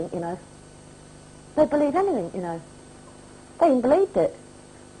swallow anything, you know. They believe anything, you know. They even believed it.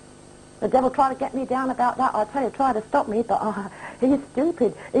 The devil tried to get me down about that. I tell you, tried to stop me, but he's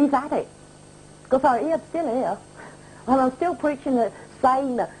stupid. He's at it. Because I'm still here. And I'm still preaching the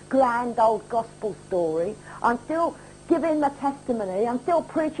same grand old gospel story. I'm still giving the testimony. I'm still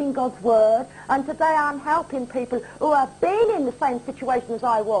preaching God's word. And today I'm helping people who have been in the same situation as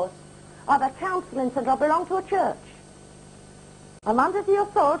I was. I have a counselling centre. I belong to a church. I'm under the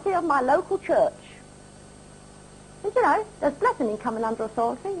authority of my local church. And you know, there's blessing in coming under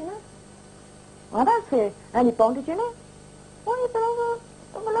authority, you know. I don't see any bondage in it. Well, you belong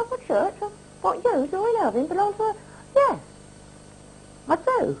to a local church. What you, Doreen Irvine, belong to a... Yes, I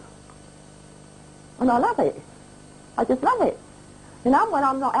do. And I love it. I just love it. You know, when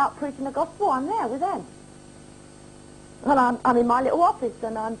I'm not out preaching the gospel, I'm there with them. And I'm in my little office,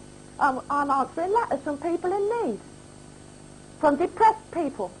 and I'm answering letters from people in need, from depressed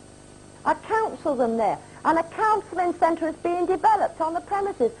people. I counsel them there. And a counselling centre is being developed on the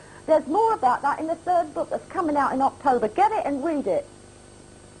premises. There's more about that in the third book that's coming out in October. Get it and read it.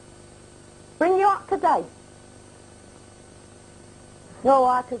 Bring you up to date. Oh,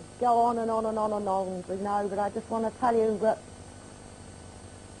 I could go on and on and on and on, you know, but I just want to tell you that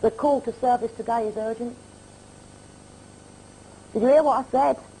the call to service today is urgent. Did you hear what I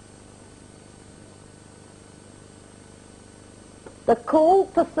said? The call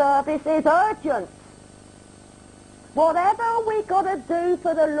to service is urgent. Whatever we got to do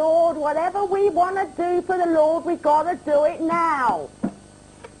for the Lord, whatever we want to do for the Lord, we got to do it now.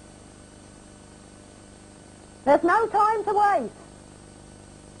 There's no time to waste.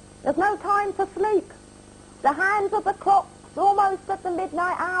 There's no time to sleep. The hands of the clock's almost at the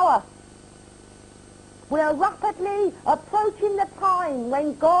midnight hour. We are rapidly approaching the time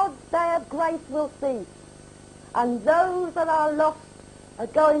when God's day of grace will cease. And those that are lost are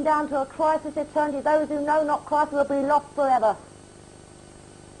going down to a crisis eternity. Those who know not Christ will be lost forever.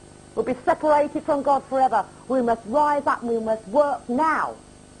 Will be separated from God forever. We must rise up and we must work now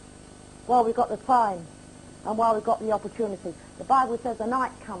while we've got the time and while we've got the opportunity. The Bible says the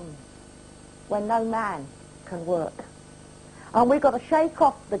night comes when no man can work. And we've got to shake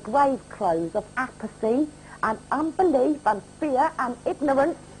off the grave clothes of apathy and unbelief and fear and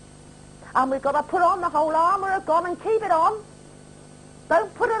ignorance. And we've got to put on the whole armour of God and keep it on.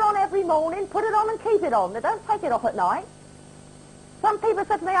 Don't put it on every morning. Put it on and keep it on. Don't take it off at night. Some people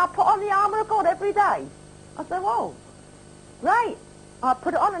said to me, I put on the armour of God every day. I said, whoa, great. I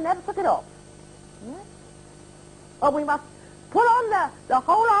put it on and never took it off. Yeah. Well, we must put on the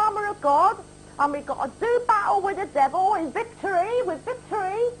whole armour of God, and we've got to do battle with the devil in victory, with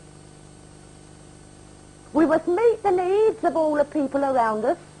victory. We must meet the needs of all the people around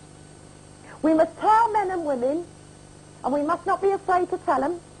us. We must tell men and women, and we must not be afraid to tell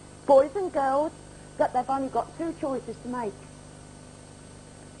them, boys and girls, that they've only got two choices to make.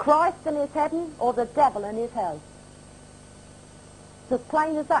 Christ and his heaven, or the devil and his hell. It's as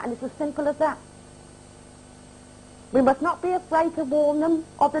plain as that, and it's as simple as that. We must not be afraid to warn them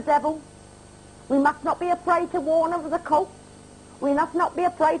of the devil. We must not be afraid to warn them of the cult. We must not be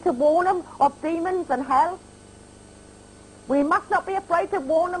afraid to warn them of demons and hell. We must not be afraid to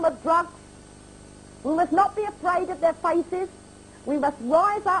warn them of drugs. We must not be afraid of their faces. We must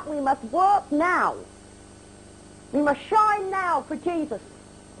rise up. We must work now. We must shine now for Jesus.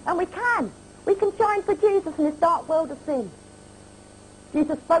 And we can. We can shine for Jesus in this dark world of sin.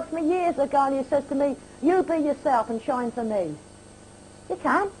 Jesus spoke to me years ago and he says to me, you be yourself and shine for me. You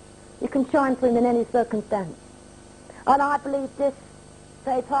can. You can shine for him in any circumstance. And I believe this,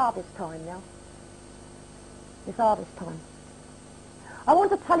 it's harvest time now. It's harvest time. I want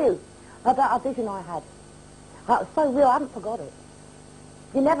to tell you about a vision I had. It was so real, I haven't forgot it.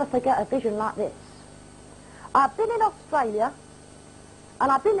 You never forget a vision like this. I've been in Australia,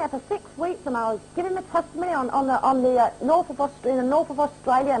 and I've been there for 6 weeks, and I was giving the testimony on the north of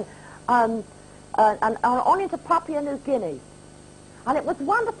Australia, and on into Papua New Guinea. And it was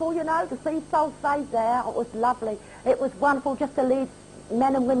wonderful, you know, to see souls saved there. It was lovely. It was wonderful just to lead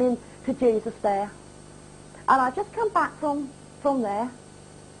men and women to Jesus there. And I just come back from there,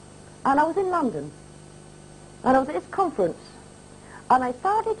 and I was in London, and I was at this conference, and I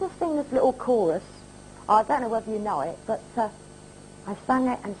started to sing this little chorus. I don't know whether you know it, but I sang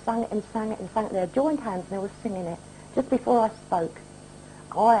it and sang it and sang it and sang it. They joined hands and they were singing it just before I spoke.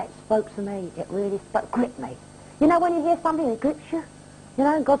 Oh, it spoke to me. It really gripped me. You know when you hear something that grips you? You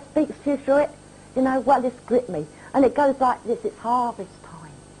know, and God speaks to you through it? You know, well, this gripped me. And it goes like this. It's harvest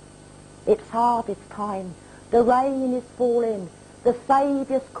time. It's harvest time. The rain is falling. The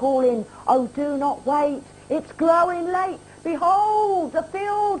Saviour's calling. Oh, do not wait. It's growing late. Behold, the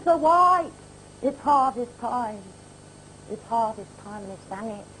fields are white. It's harvest time. It's harvest time. And he sang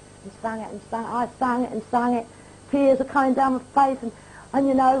it and sang it and sang it. I sang it and sang it. Tears are coming down my face. And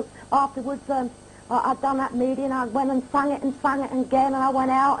you know, afterwards, I'd done that meeting. I went and sang it again. And I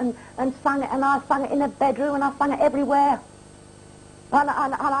went out and sang it. And I sang it in the bedroom. And I sang it everywhere. And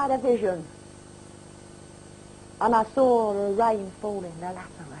I had a vision. And I saw the rain falling, the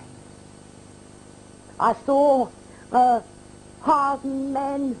latter rain. I saw hardened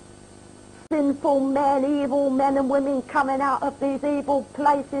men, sinful men, evil men and women coming out of these evil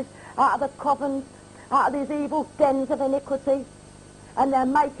places, out of the covens, out of these evil dens of iniquity, and they're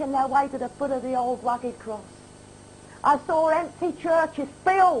making their way to the foot of the old rugged cross. I saw empty churches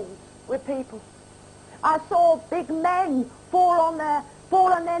filled with people. I saw big men fall on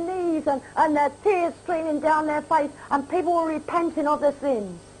their knees and their tears streaming down their face, and people were repenting of their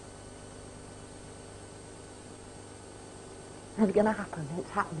sins. It's going to happen. It's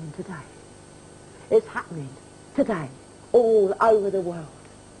happening today. It's happening today all over the world.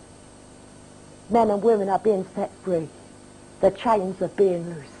 Men and women are being set free. The chains are being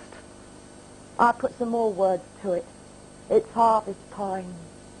loosed. I put some more words to it. It's harvest time.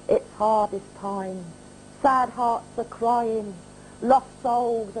 It's harvest time. Sad hearts are crying. Lost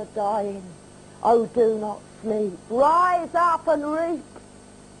souls are dying. Oh, do not sleep. Rise up and reap.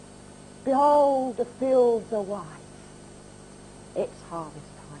 Behold, the fields are white. It's harvest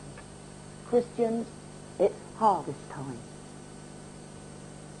time. Christians, it's harvest time.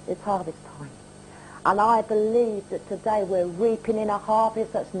 It's harvest time. And I believe that today we're reaping in a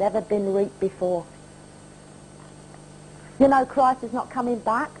harvest that's never been reaped before. You know, Christ is not coming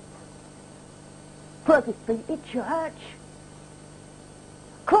back for a defeated church.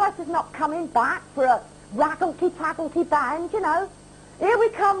 Christ is not coming back for a ragglety-tagglety band, you know. Here we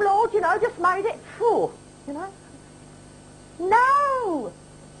come, Lord, you know, just made it through, you know. No!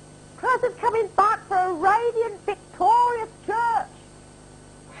 Christ is coming back for a radiant, victorious church.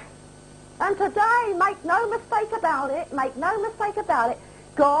 And today, make no mistake about it,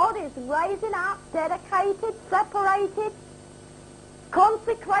 God is raising up dedicated, separated,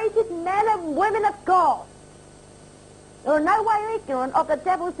 consecrated men and women of God who are no way ignorant of the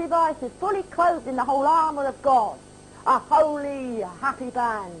devil's devices, fully clothed in the whole armour of God. A holy, happy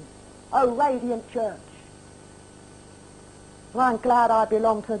band, a radiant church. Well, I'm glad I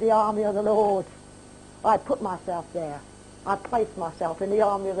belong to the army of the Lord. I put myself there. I place myself in the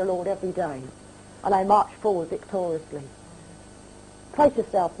army of the Lord every day, and I march forward victoriously. Place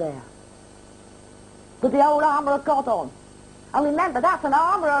yourself there. Put the old armour of God on. And remember, that's an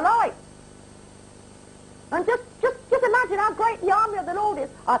armour of light. And just imagine how great the army of the Lord is.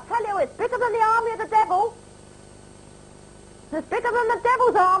 I tell you, it's bigger than the army of the devil. It's bigger than the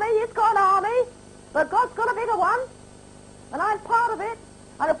devil's army. He's got an army, but God's got a bigger one. And I'm part of it.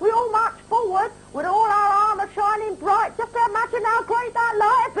 And if we all march forward with all our armour shining bright, just imagine how great that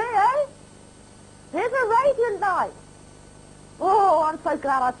light be, eh? Here's a radiant light. Oh, I'm so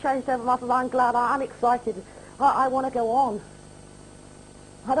glad I changed every muscle. I'm glad I'm excited. I want to go on.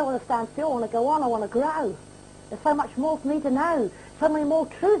 I don't want to stand still. I want to go on. I want to grow. There's so much more for me to know. So many more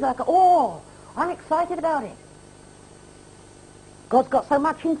truths. I'm excited about it. God's got so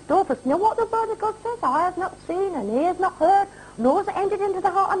much in store for us. You know what the Word of God says? Eye has not seen and ear has not heard, nor has it entered into the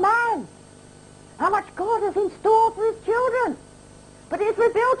heart of man. How much God has in store for His children. But it's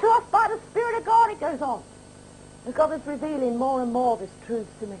revealed to us by the Spirit of God, it goes on. And God is revealing more and more of His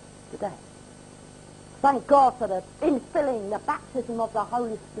truths to me today. Thank God for the infilling, the baptism of the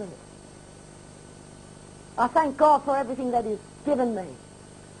Holy Spirit. I thank God for everything that He's given me.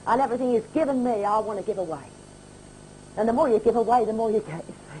 And everything He's given me, I want to give away. And the more you give away, the more you get,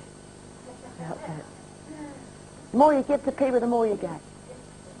 you see. That's it. The more you give to people, the more you get.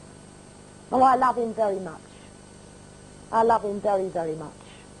 Oh, I love Him very much. I love Him very, very much.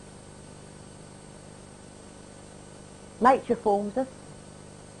 Nature forms us,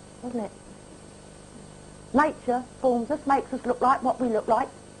 doesn't it? Nature forms us, makes us look like what we look like.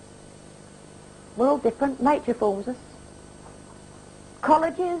 We're all different. Nature forms us.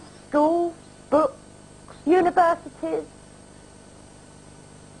 Colleges, schools, books, universities,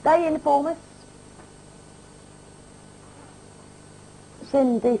 they inform us.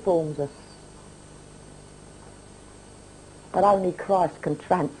 Sin deforms us. But only Christ can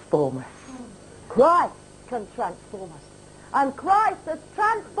transform us. Christ can transform us. And Christ has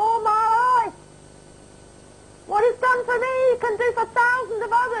transformed my life. What He's done for me, He can do for thousands of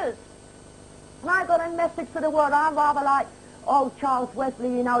others. And I've got a message for the world. I'm rather like old Charles Wesley,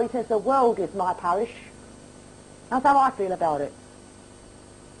 you know, he says, the world is my parish. That's how I feel about it.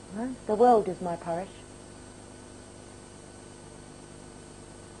 The world is my parish.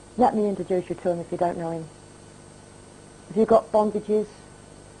 Let me introduce you to Him if you don't know Him. If you've got bondages,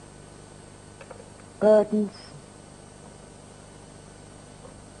 burdens,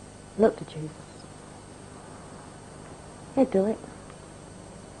 look to Jesus. He'll do it.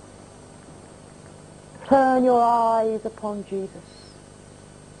 Turn your eyes upon Jesus.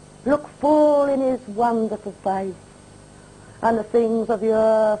 Look full in His wonderful face, and the things of the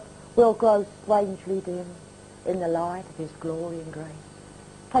earth will grow strangely dim. in the light of his glory and grace.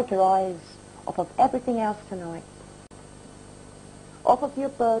 Take your eyes off of everything else tonight. Off of your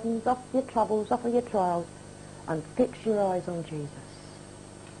burdens, off of your troubles, off of your trials, and fix your eyes on Jesus.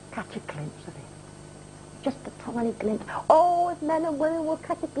 Catch a glimpse of him. Just a tiny glimpse. Oh, if men and women will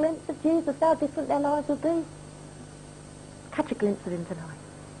catch a glimpse of Jesus, how different their lives will be. Catch a glimpse of him tonight.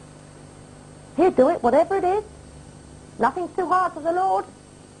 He'll do it, whatever it is. Nothing's too hard for the Lord.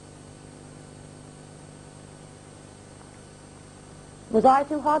 Was I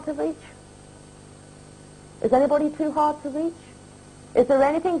too hard to reach? Is anybody too hard to reach? Is there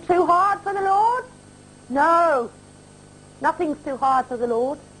anything too hard for the Lord? No. Nothing's too hard for the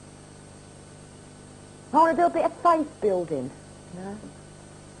Lord. I want to do a bit of faith building. No.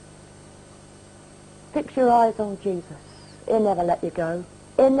 Fix your eyes on Jesus. He'll never let you go.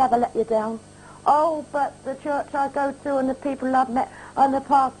 He'll never let you down. Oh, but the church I go to and the people I've met and the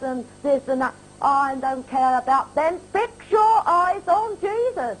pastor and this and that, I don't care about them. Fix your eyes on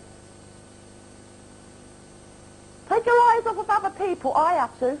Jesus. Take your eyes off of other people. I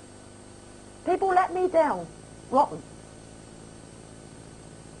have to. People let me down. Rotten.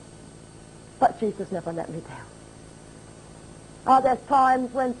 But Jesus never let me down. Oh, there's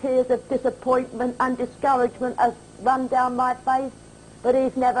times when tears of disappointment and discouragement has run down my face, but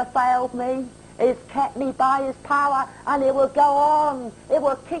he's never failed me. He's kept me by his power, and he will go on. He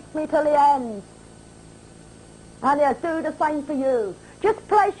will keep me till the end. And he'll do the same for you. Just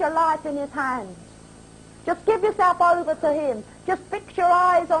place your life in his hands. Just give yourself over to him. Just fix your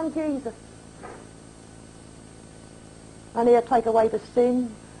eyes on Jesus. And he'll take away the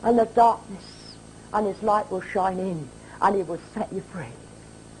sin and the darkness, and his light will shine in, and he will set you free.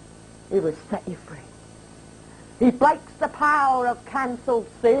 He will set you free. He breaks the power of cancelled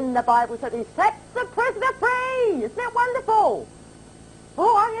sin. The Bible said he sets the prisoner free. Isn't it wonderful?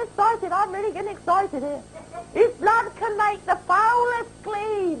 Oh, I'm excited. I'm really getting excited here. His blood can make the foulest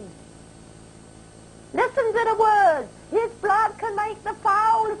clean. Listen to the words. His blood can make the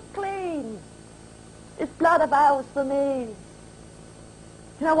foulest clean. His blood avails for me.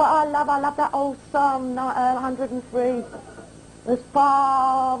 You know what I love? I love that old Psalm 103. As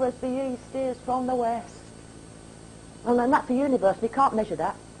far as the east is from the west. And then that's the universe. You can't measure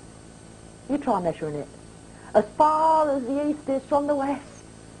that. You try measuring it. As far as the east is from the west,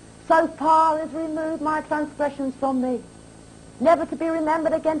 so far as removed my transgressions from me, never to be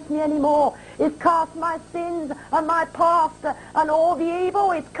remembered against me anymore. He's cast my sins and my past and all the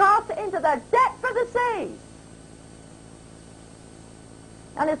evil. He's cast it into the depth of the sea.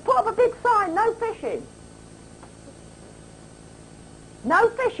 And he's put up a big sign, no fishing. No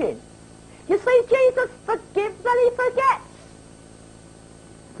fishing. You see, Jesus forgives and he forgets.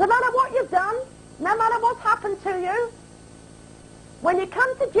 No matter what you've done, no matter what's happened to you, when you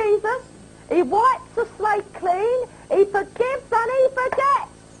come to Jesus, he wipes the slate clean, he forgives and he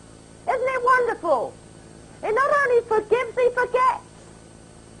forgets. Isn't it wonderful? He not only forgives, he forgets.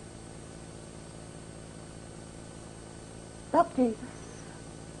 Love Jesus.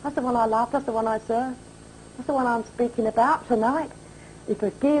 That's the one I love, that's the one I serve. That's the one I'm speaking about tonight. He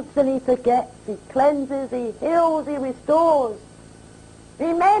forgives and he forgets, he cleanses, he heals, he restores.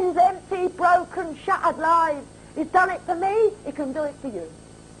 He mends empty, broken, shattered lives. He's done it for me, he can do it for you.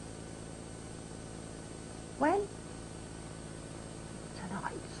 When?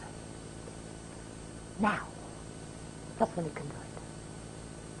 Tonight. Now. That's when he can do it.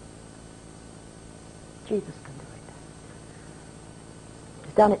 Jesus can do it.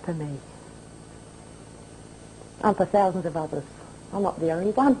 He's done it for me. And for thousands of others. I'm not the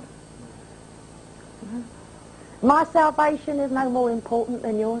only one. My salvation is no more important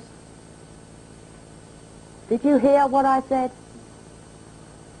than yours. Did you hear what I said?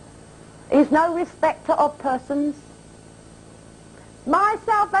 He's no respecter of persons. My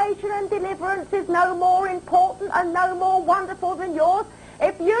salvation and deliverance is no more important and no more wonderful than yours.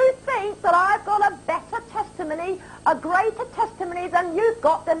 If you think that I've got a better testimony, a greater testimony than you've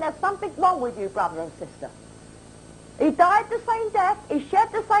got, then there's something wrong with you, brother and sister. He died the same death. He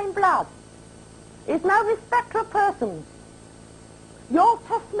shed the same blood. He's no respecter of persons. Your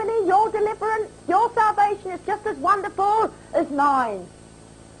testimony, your deliverance, your salvation is just as wonderful as mine.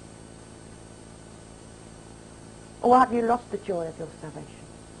 Or have you lost the joy of your salvation?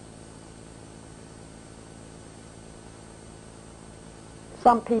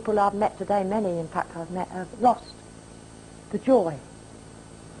 Some people I've met today, many in fact I've met, have lost the joy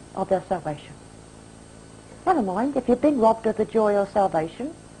of their salvation. Never mind, if you've been robbed of the joy of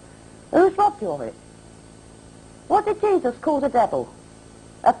salvation, who's robbed you of it? What did Jesus call the devil?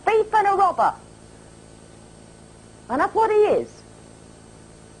 A thief and a robber. And that's what he is.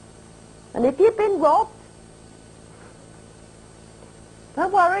 And if you've been robbed,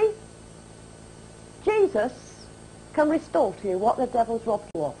 Don't worry. Jesus can restore to you what the devil's robbed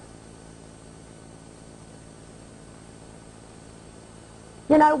you of.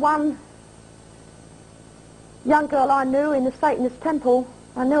 You know, one young girl I knew in the Satanist temple,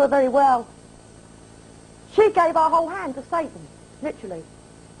 I knew her very well. She gave her whole hand to Satan, literally.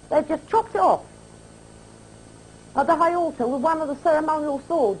 They just chopped it off at the high altar with one of the ceremonial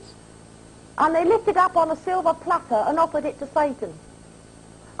swords. And they lifted up on a silver platter and offered it to Satan.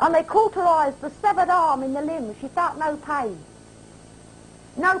 And they cauterized the severed arm in the limb. She felt no pain.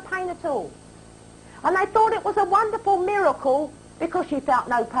 No pain at all. And they thought it was a wonderful miracle because she felt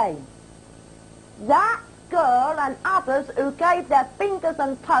no pain. That girl and others who gave their fingers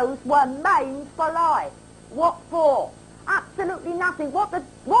and toes were maimed for life. What for? Absolutely nothing. What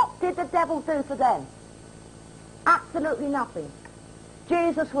did the devil do for them? Absolutely nothing.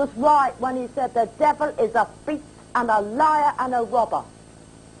 Jesus was right when he said the devil is a thief and a liar and a robber.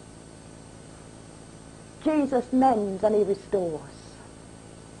 Jesus mends and he restores.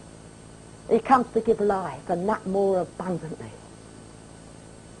 He comes to give life, and that more abundantly.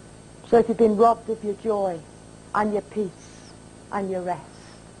 So if you've been robbed of your joy and your peace and your rest,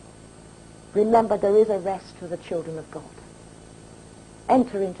 remember there is a rest for the children of God.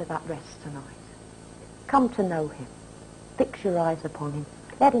 Enter into that rest tonight. Come to know him. Fix your eyes upon him.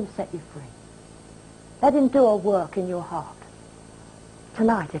 Let him set you free. Let him do a work in your heart.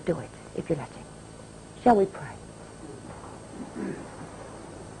 Tonight he'll do it, if you let him. Shall we pray?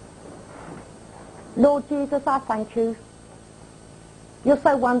 Lord Jesus, I thank you. You're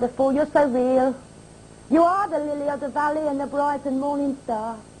so wonderful. You're so real. You are the lily of the valley and the bright and morning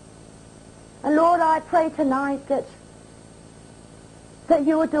star. And Lord, I pray tonight that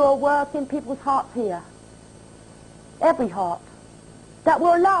you will do a work in people's hearts here. Every heart. That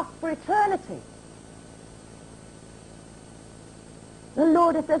will last for eternity. And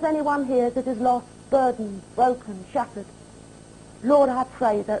Lord, if there's anyone here that is lost, burdened, broken, shattered, Lord, I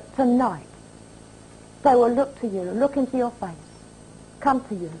pray that tonight they will look to you, look into your face, come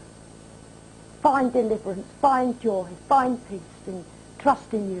to you, find deliverance, find joy, find peace, and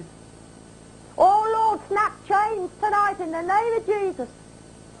trust in you. Oh Lord, snap chains tonight in the name of Jesus.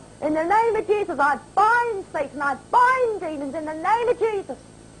 In the name of Jesus, I bind Satan, I bind demons in the name of Jesus.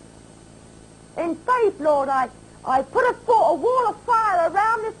 In faith, Lord, I put a wall of fire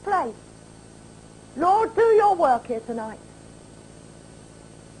around this place. Lord, do your work here tonight.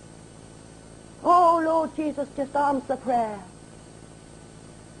 Oh, Lord Jesus, just answer prayer.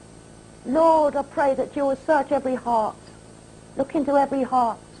 Lord, I pray that you will search every heart, look into every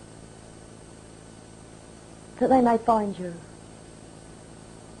heart, that they may find you,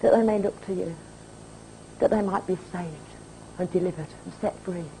 that they may look to you, that they might be saved and delivered and set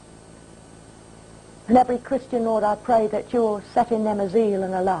free. And every Christian, Lord, I pray that you will set in them a zeal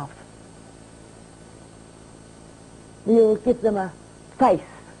and a love. You will give them a faith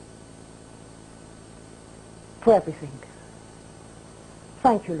for everything.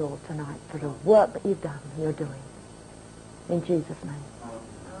 Thank you, Lord, tonight for the work that you've done and you're doing. In Jesus' name.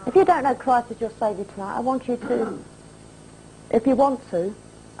 If you don't know Christ as your Saviour tonight, I want you to, if you want to,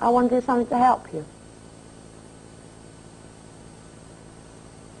 I want to do something to help you.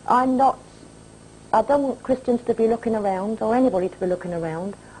 I don't want Christians to be looking around, or anybody to be looking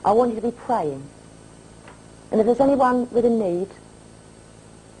around. I want you to be praying. And if there's anyone with a need,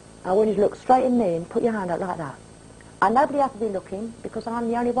 I want you to look straight at me and put your hand out like that. And nobody has to be looking, because I'm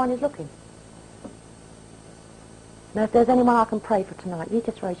the only one who's looking. Now, if there's anyone I can pray for tonight, you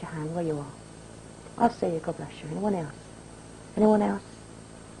just raise your hand where you are. I see you, God bless you. Anyone else? Anyone else?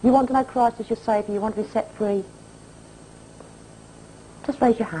 You want to know Christ as your Saviour, you want to be set free? Just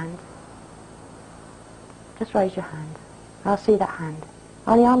raise your hand. Just raise your hand. I'll see that hand.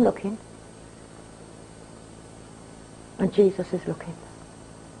 Only I'm looking. And Jesus is looking.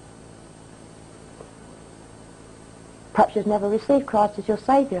 Perhaps you've never received Christ as your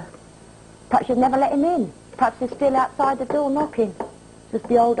Saviour. Perhaps you've never let him in. Perhaps he's still outside the door knocking. Just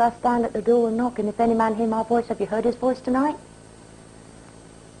behold, I stand at the door and knock, and if any man hear my voice, have you heard his voice tonight?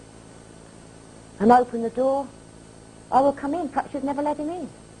 And open the door, I will come in. Perhaps you've never let him in.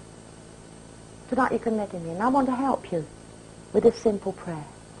 Tonight you can let him in. I want to help you with this simple prayer.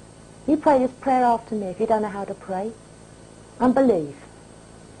 You pray this prayer after me if you don't know how to pray. And believe.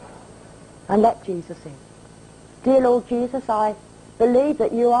 And let Jesus in. Dear Lord Jesus, I believe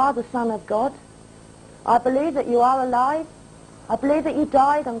that you are the Son of God. I believe that you are alive. I believe that you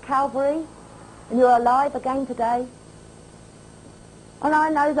died on Calvary and you're alive again today. And I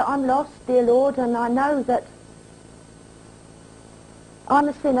know that I'm lost, dear Lord, and I know that I'm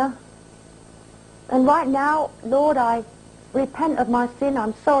a sinner. And right now, Lord, I repent of my sin.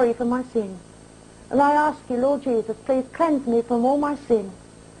 I'm sorry for my sin. And I ask you, Lord Jesus, please cleanse me from all my sin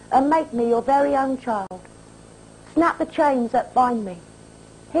and make me your very own child. Snap the chains that bind me.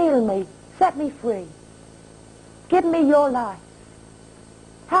 Heal me. Set me free. Give me your life.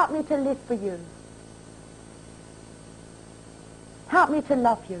 Help me to live for you. Help me to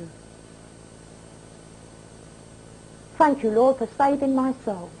love you. Thank you, Lord, for saving my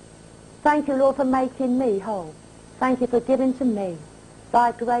soul. Thank you, Lord, for making me whole. Thank you for giving to me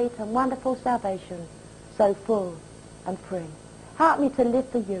thy great and wonderful salvation, so full and free. Help me to live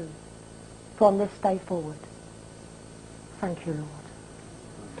for you from this day forward. Thank you, Lord.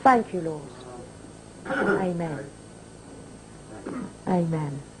 Thank you, Lord. Amen.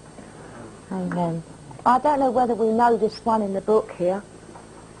 Amen. Amen. I don't know whether we know this one in the book here,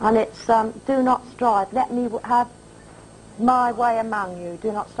 and it's do not strive. Let me have my way among you.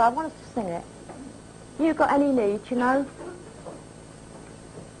 Do not strive. I want us to sing it. You got any needs, you know?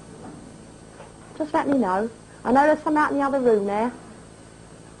 Just let me know. I know there's some out in the other room there.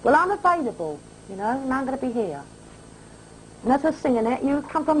 Well, I'm available, you know, and I'm going to be here. And as we're singing it, you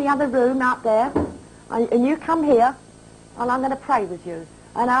come from the other room out there, and you come here, and I'm going to pray with you.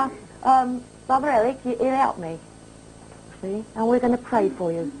 And Brother Eric, he'll help me, see? And we're going to pray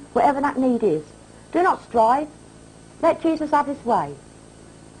for you, whatever that need is. Do not strive. Let Jesus have his way.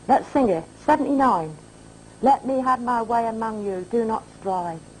 Let's sing it. 79. Let me have my way among you. Do not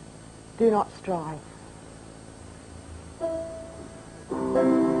strive. Do not strive.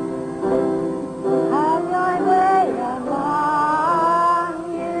 Have my way among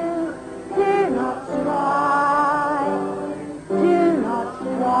you. Do not strive. Do not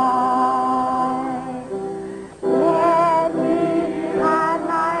strive. Let me have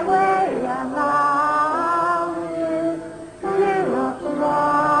my way among you. Do not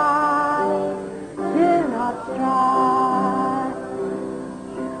strive. Do not strive.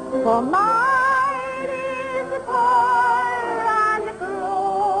 For mine is the power and the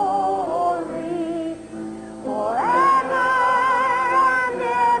glory, forever and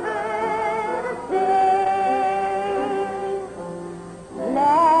ever the same.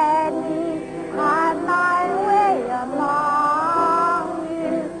 Let me have my way among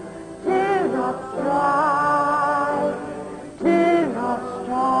you. Do not strive. Do not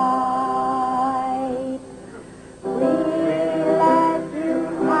strive. We let you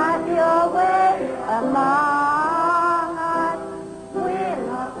have your way among us. We'll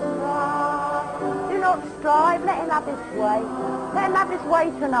not strive. Do not strive. Let him have his way. Let him have his way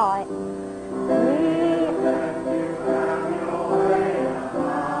tonight.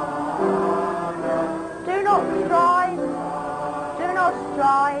 Do not strive. Do not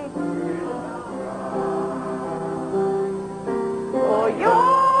strive. For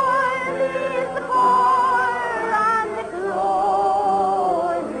yours is the power and the glory,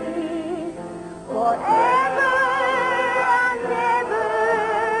 forever and ever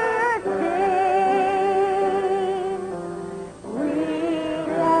same. We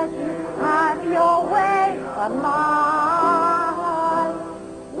let you have your way among us.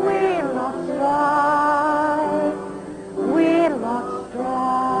 We'll not strive. We'll not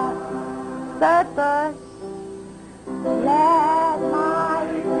strive. Third verse. Let my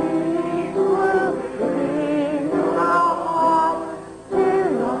peace rule within our heart. Do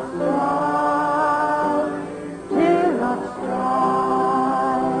not strive. Do not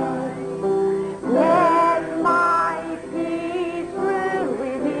strive. Let my peace rule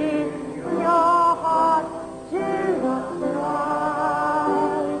within your heart. Do not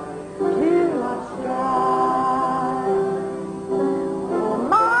strive. Do not strive. For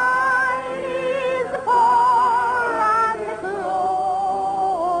mine is the power and the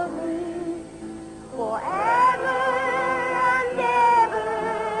glory, forever and ever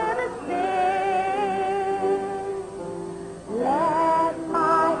the same. Let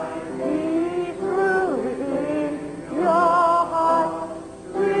my peace rule within your heart.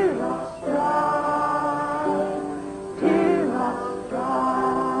 Do not strive. Do not strive.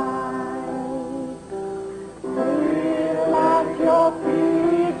 We'll let your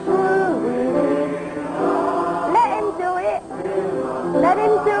peace rule within. Let him do it. Let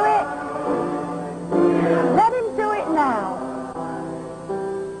him do it. Let him do it now.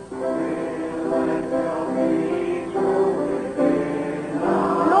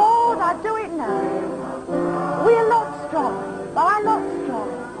 Lord, I do it now. We'll not strive. I'll not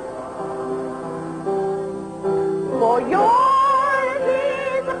strive. For yours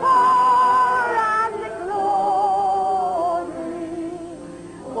is the power and the glory,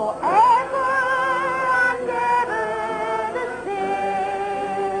 forever and ever the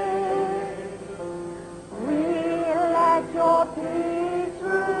same. We'll let your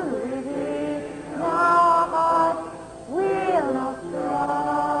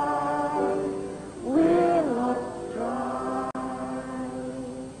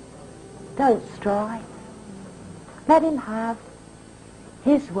Don't strive. Let him have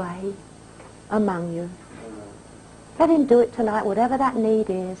his way among you. Let him do it tonight, whatever that need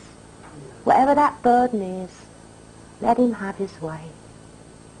is, whatever that burden is, let him have his way.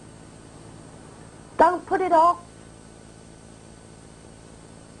 Don't put it off.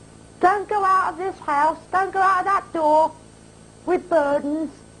 Don't go out of this house, don't go out of that door with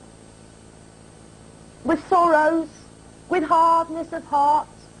burdens, with sorrows, with hardness of heart.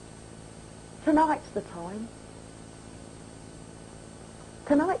 Tonight's the time.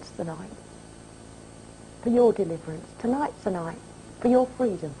 Tonight's the night for your deliverance. Tonight's the night for your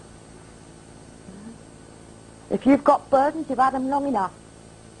freedom. If you've got burdens, you've had them long enough.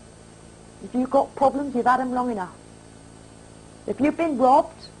 If you've got problems, you've had them long enough. If you've been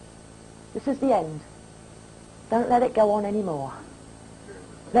robbed, this is the end. Don't let it go on anymore.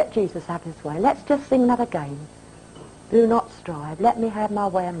 Let Jesus have his way. Let's just sing that again. Do not strive. Let me have my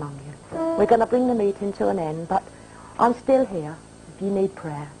way among you. We're going to bring the meeting to an end, but I'm still here if you need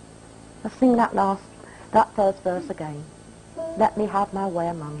prayer. Let's sing that first verse again. Let me have my way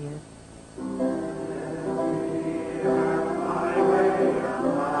among you.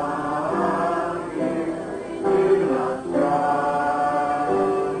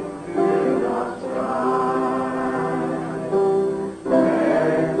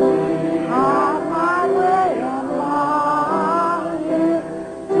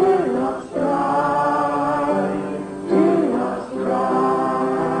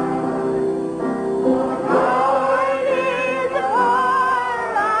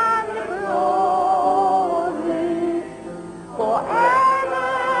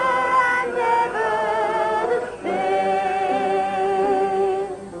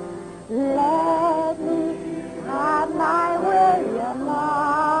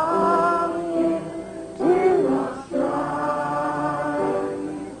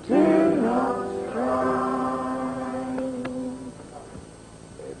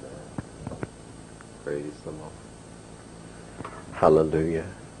 Hallelujah.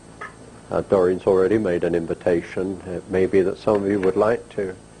 Doreen's already made an invitation. It may be that some of you would like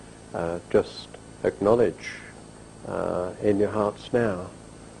to just acknowledge in your hearts now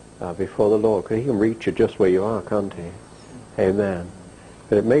before the Lord. Because he can reach you just where you are, can't he? Amen.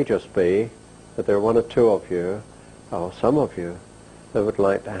 But it may just be that there are one or two of you, or some of you, that would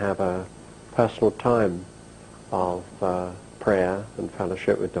like to have a personal time of prayer and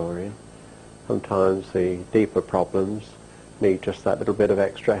fellowship with Doreen. Sometimes the deeper problems need just that little bit of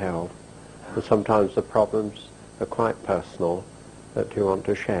extra help. And sometimes the problems are quite personal that you want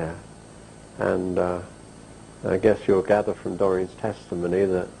to share. And I guess you'll gather from Doreen's testimony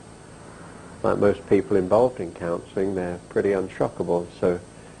that, like most people involved in counselling, they're pretty unshockable. So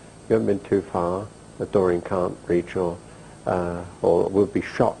you haven't been too far that Doreen can't reach or will be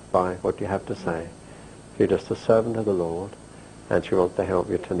shocked by what you have to say. You're just a servant of the Lord, and she wants to help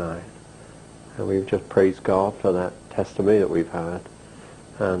you tonight. And we've just praised God for that testimony that we've heard,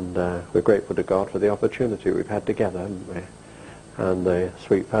 and we're grateful to God for the opportunity we've had together, haven't we? And the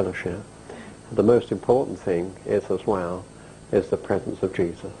sweet fellowship. The most important thing is, as well, is the presence of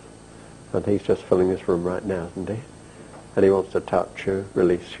Jesus. And he's just filling this room right now, isn't he? And he wants to touch you,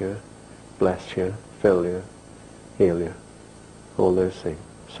 release you, bless you, fill you, heal you, all those things,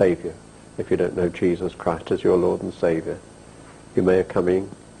 save you. If you don't know Jesus Christ as your Lord and Saviour, you may have come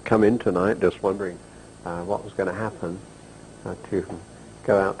in tonight just wondering what was going to happen to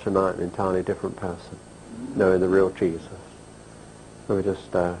go out tonight an entirely different person, knowing the real Jesus. So we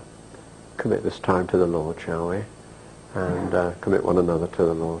just commit this time to the Lord, shall we? And commit one another to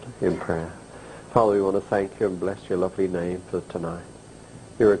the Lord in prayer. Father, we want to thank you and bless your lovely name for tonight.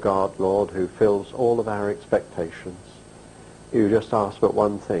 You're a God, Lord, who fills all of our expectations. You just ask but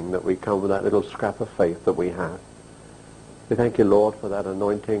one thing, that we come with that little scrap of faith that we have. We thank you, Lord, for that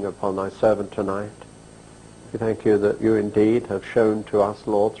anointing upon thy servant tonight. We thank you that you indeed have shown to us,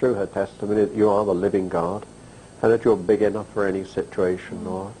 Lord, through her testimony, that you are the living God, and that you're big enough for any situation,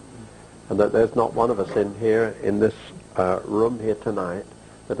 Lord. And that there's not one of us in here, in this room here tonight,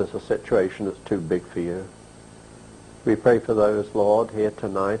 that is a situation that's too big for you. We pray for those, Lord, here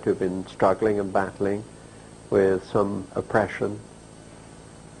tonight who've been struggling and battling with some oppression,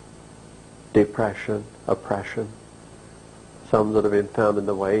 depression, oppression. Some that have been found in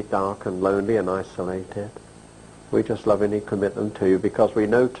the way, dark and lonely and isolated. We just lovingly commit them to you, because we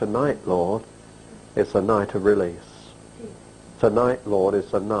know tonight, Lord, is a night of release. Tonight, Lord,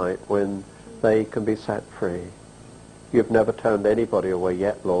 is a night when they can be set free. You've never turned anybody away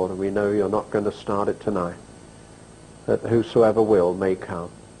yet, Lord, and we know you're not going to start it tonight. That whosoever will may come.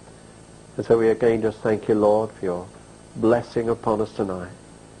 And so we again just thank you, Lord, for your blessing upon us tonight.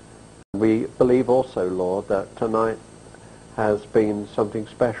 We believe also, Lord, that tonight has been something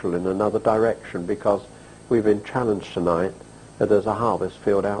special in another direction, because we've been challenged tonight that there's a harvest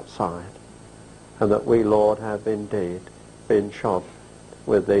field outside, and that we, Lord, have indeed been shod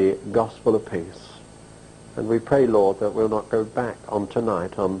with the gospel of peace. And we pray, Lord, that we'll not go back on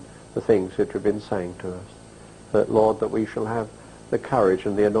tonight on the things that you've been saying to us. That, Lord, that we shall have the courage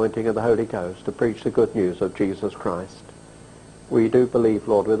and the anointing of the Holy Ghost to preach the good news of Jesus Christ. We do believe,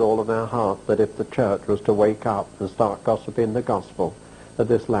 Lord, with all of our heart, that if the church was to wake up and start gossiping the gospel, that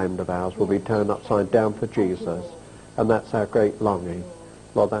this land of ours will be turned upside down for Jesus. And that's our great longing.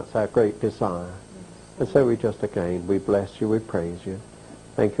 Lord, that's our great desire. And so we just again, we bless you, we praise you.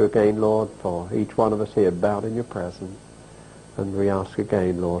 Thank you again, Lord, for each one of us here bowed in your presence. And we ask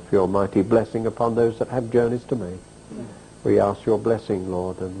again, Lord, for your mighty blessing upon those that have journeys to make. We ask your blessing,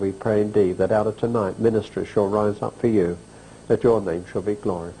 Lord, and we pray indeed that out of tonight ministries shall rise up for you, that your name shall be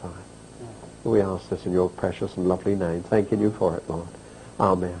glorified. We ask this in your precious and lovely name, thanking you for it, Lord.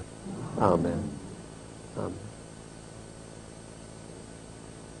 Amen. Amen. Amen.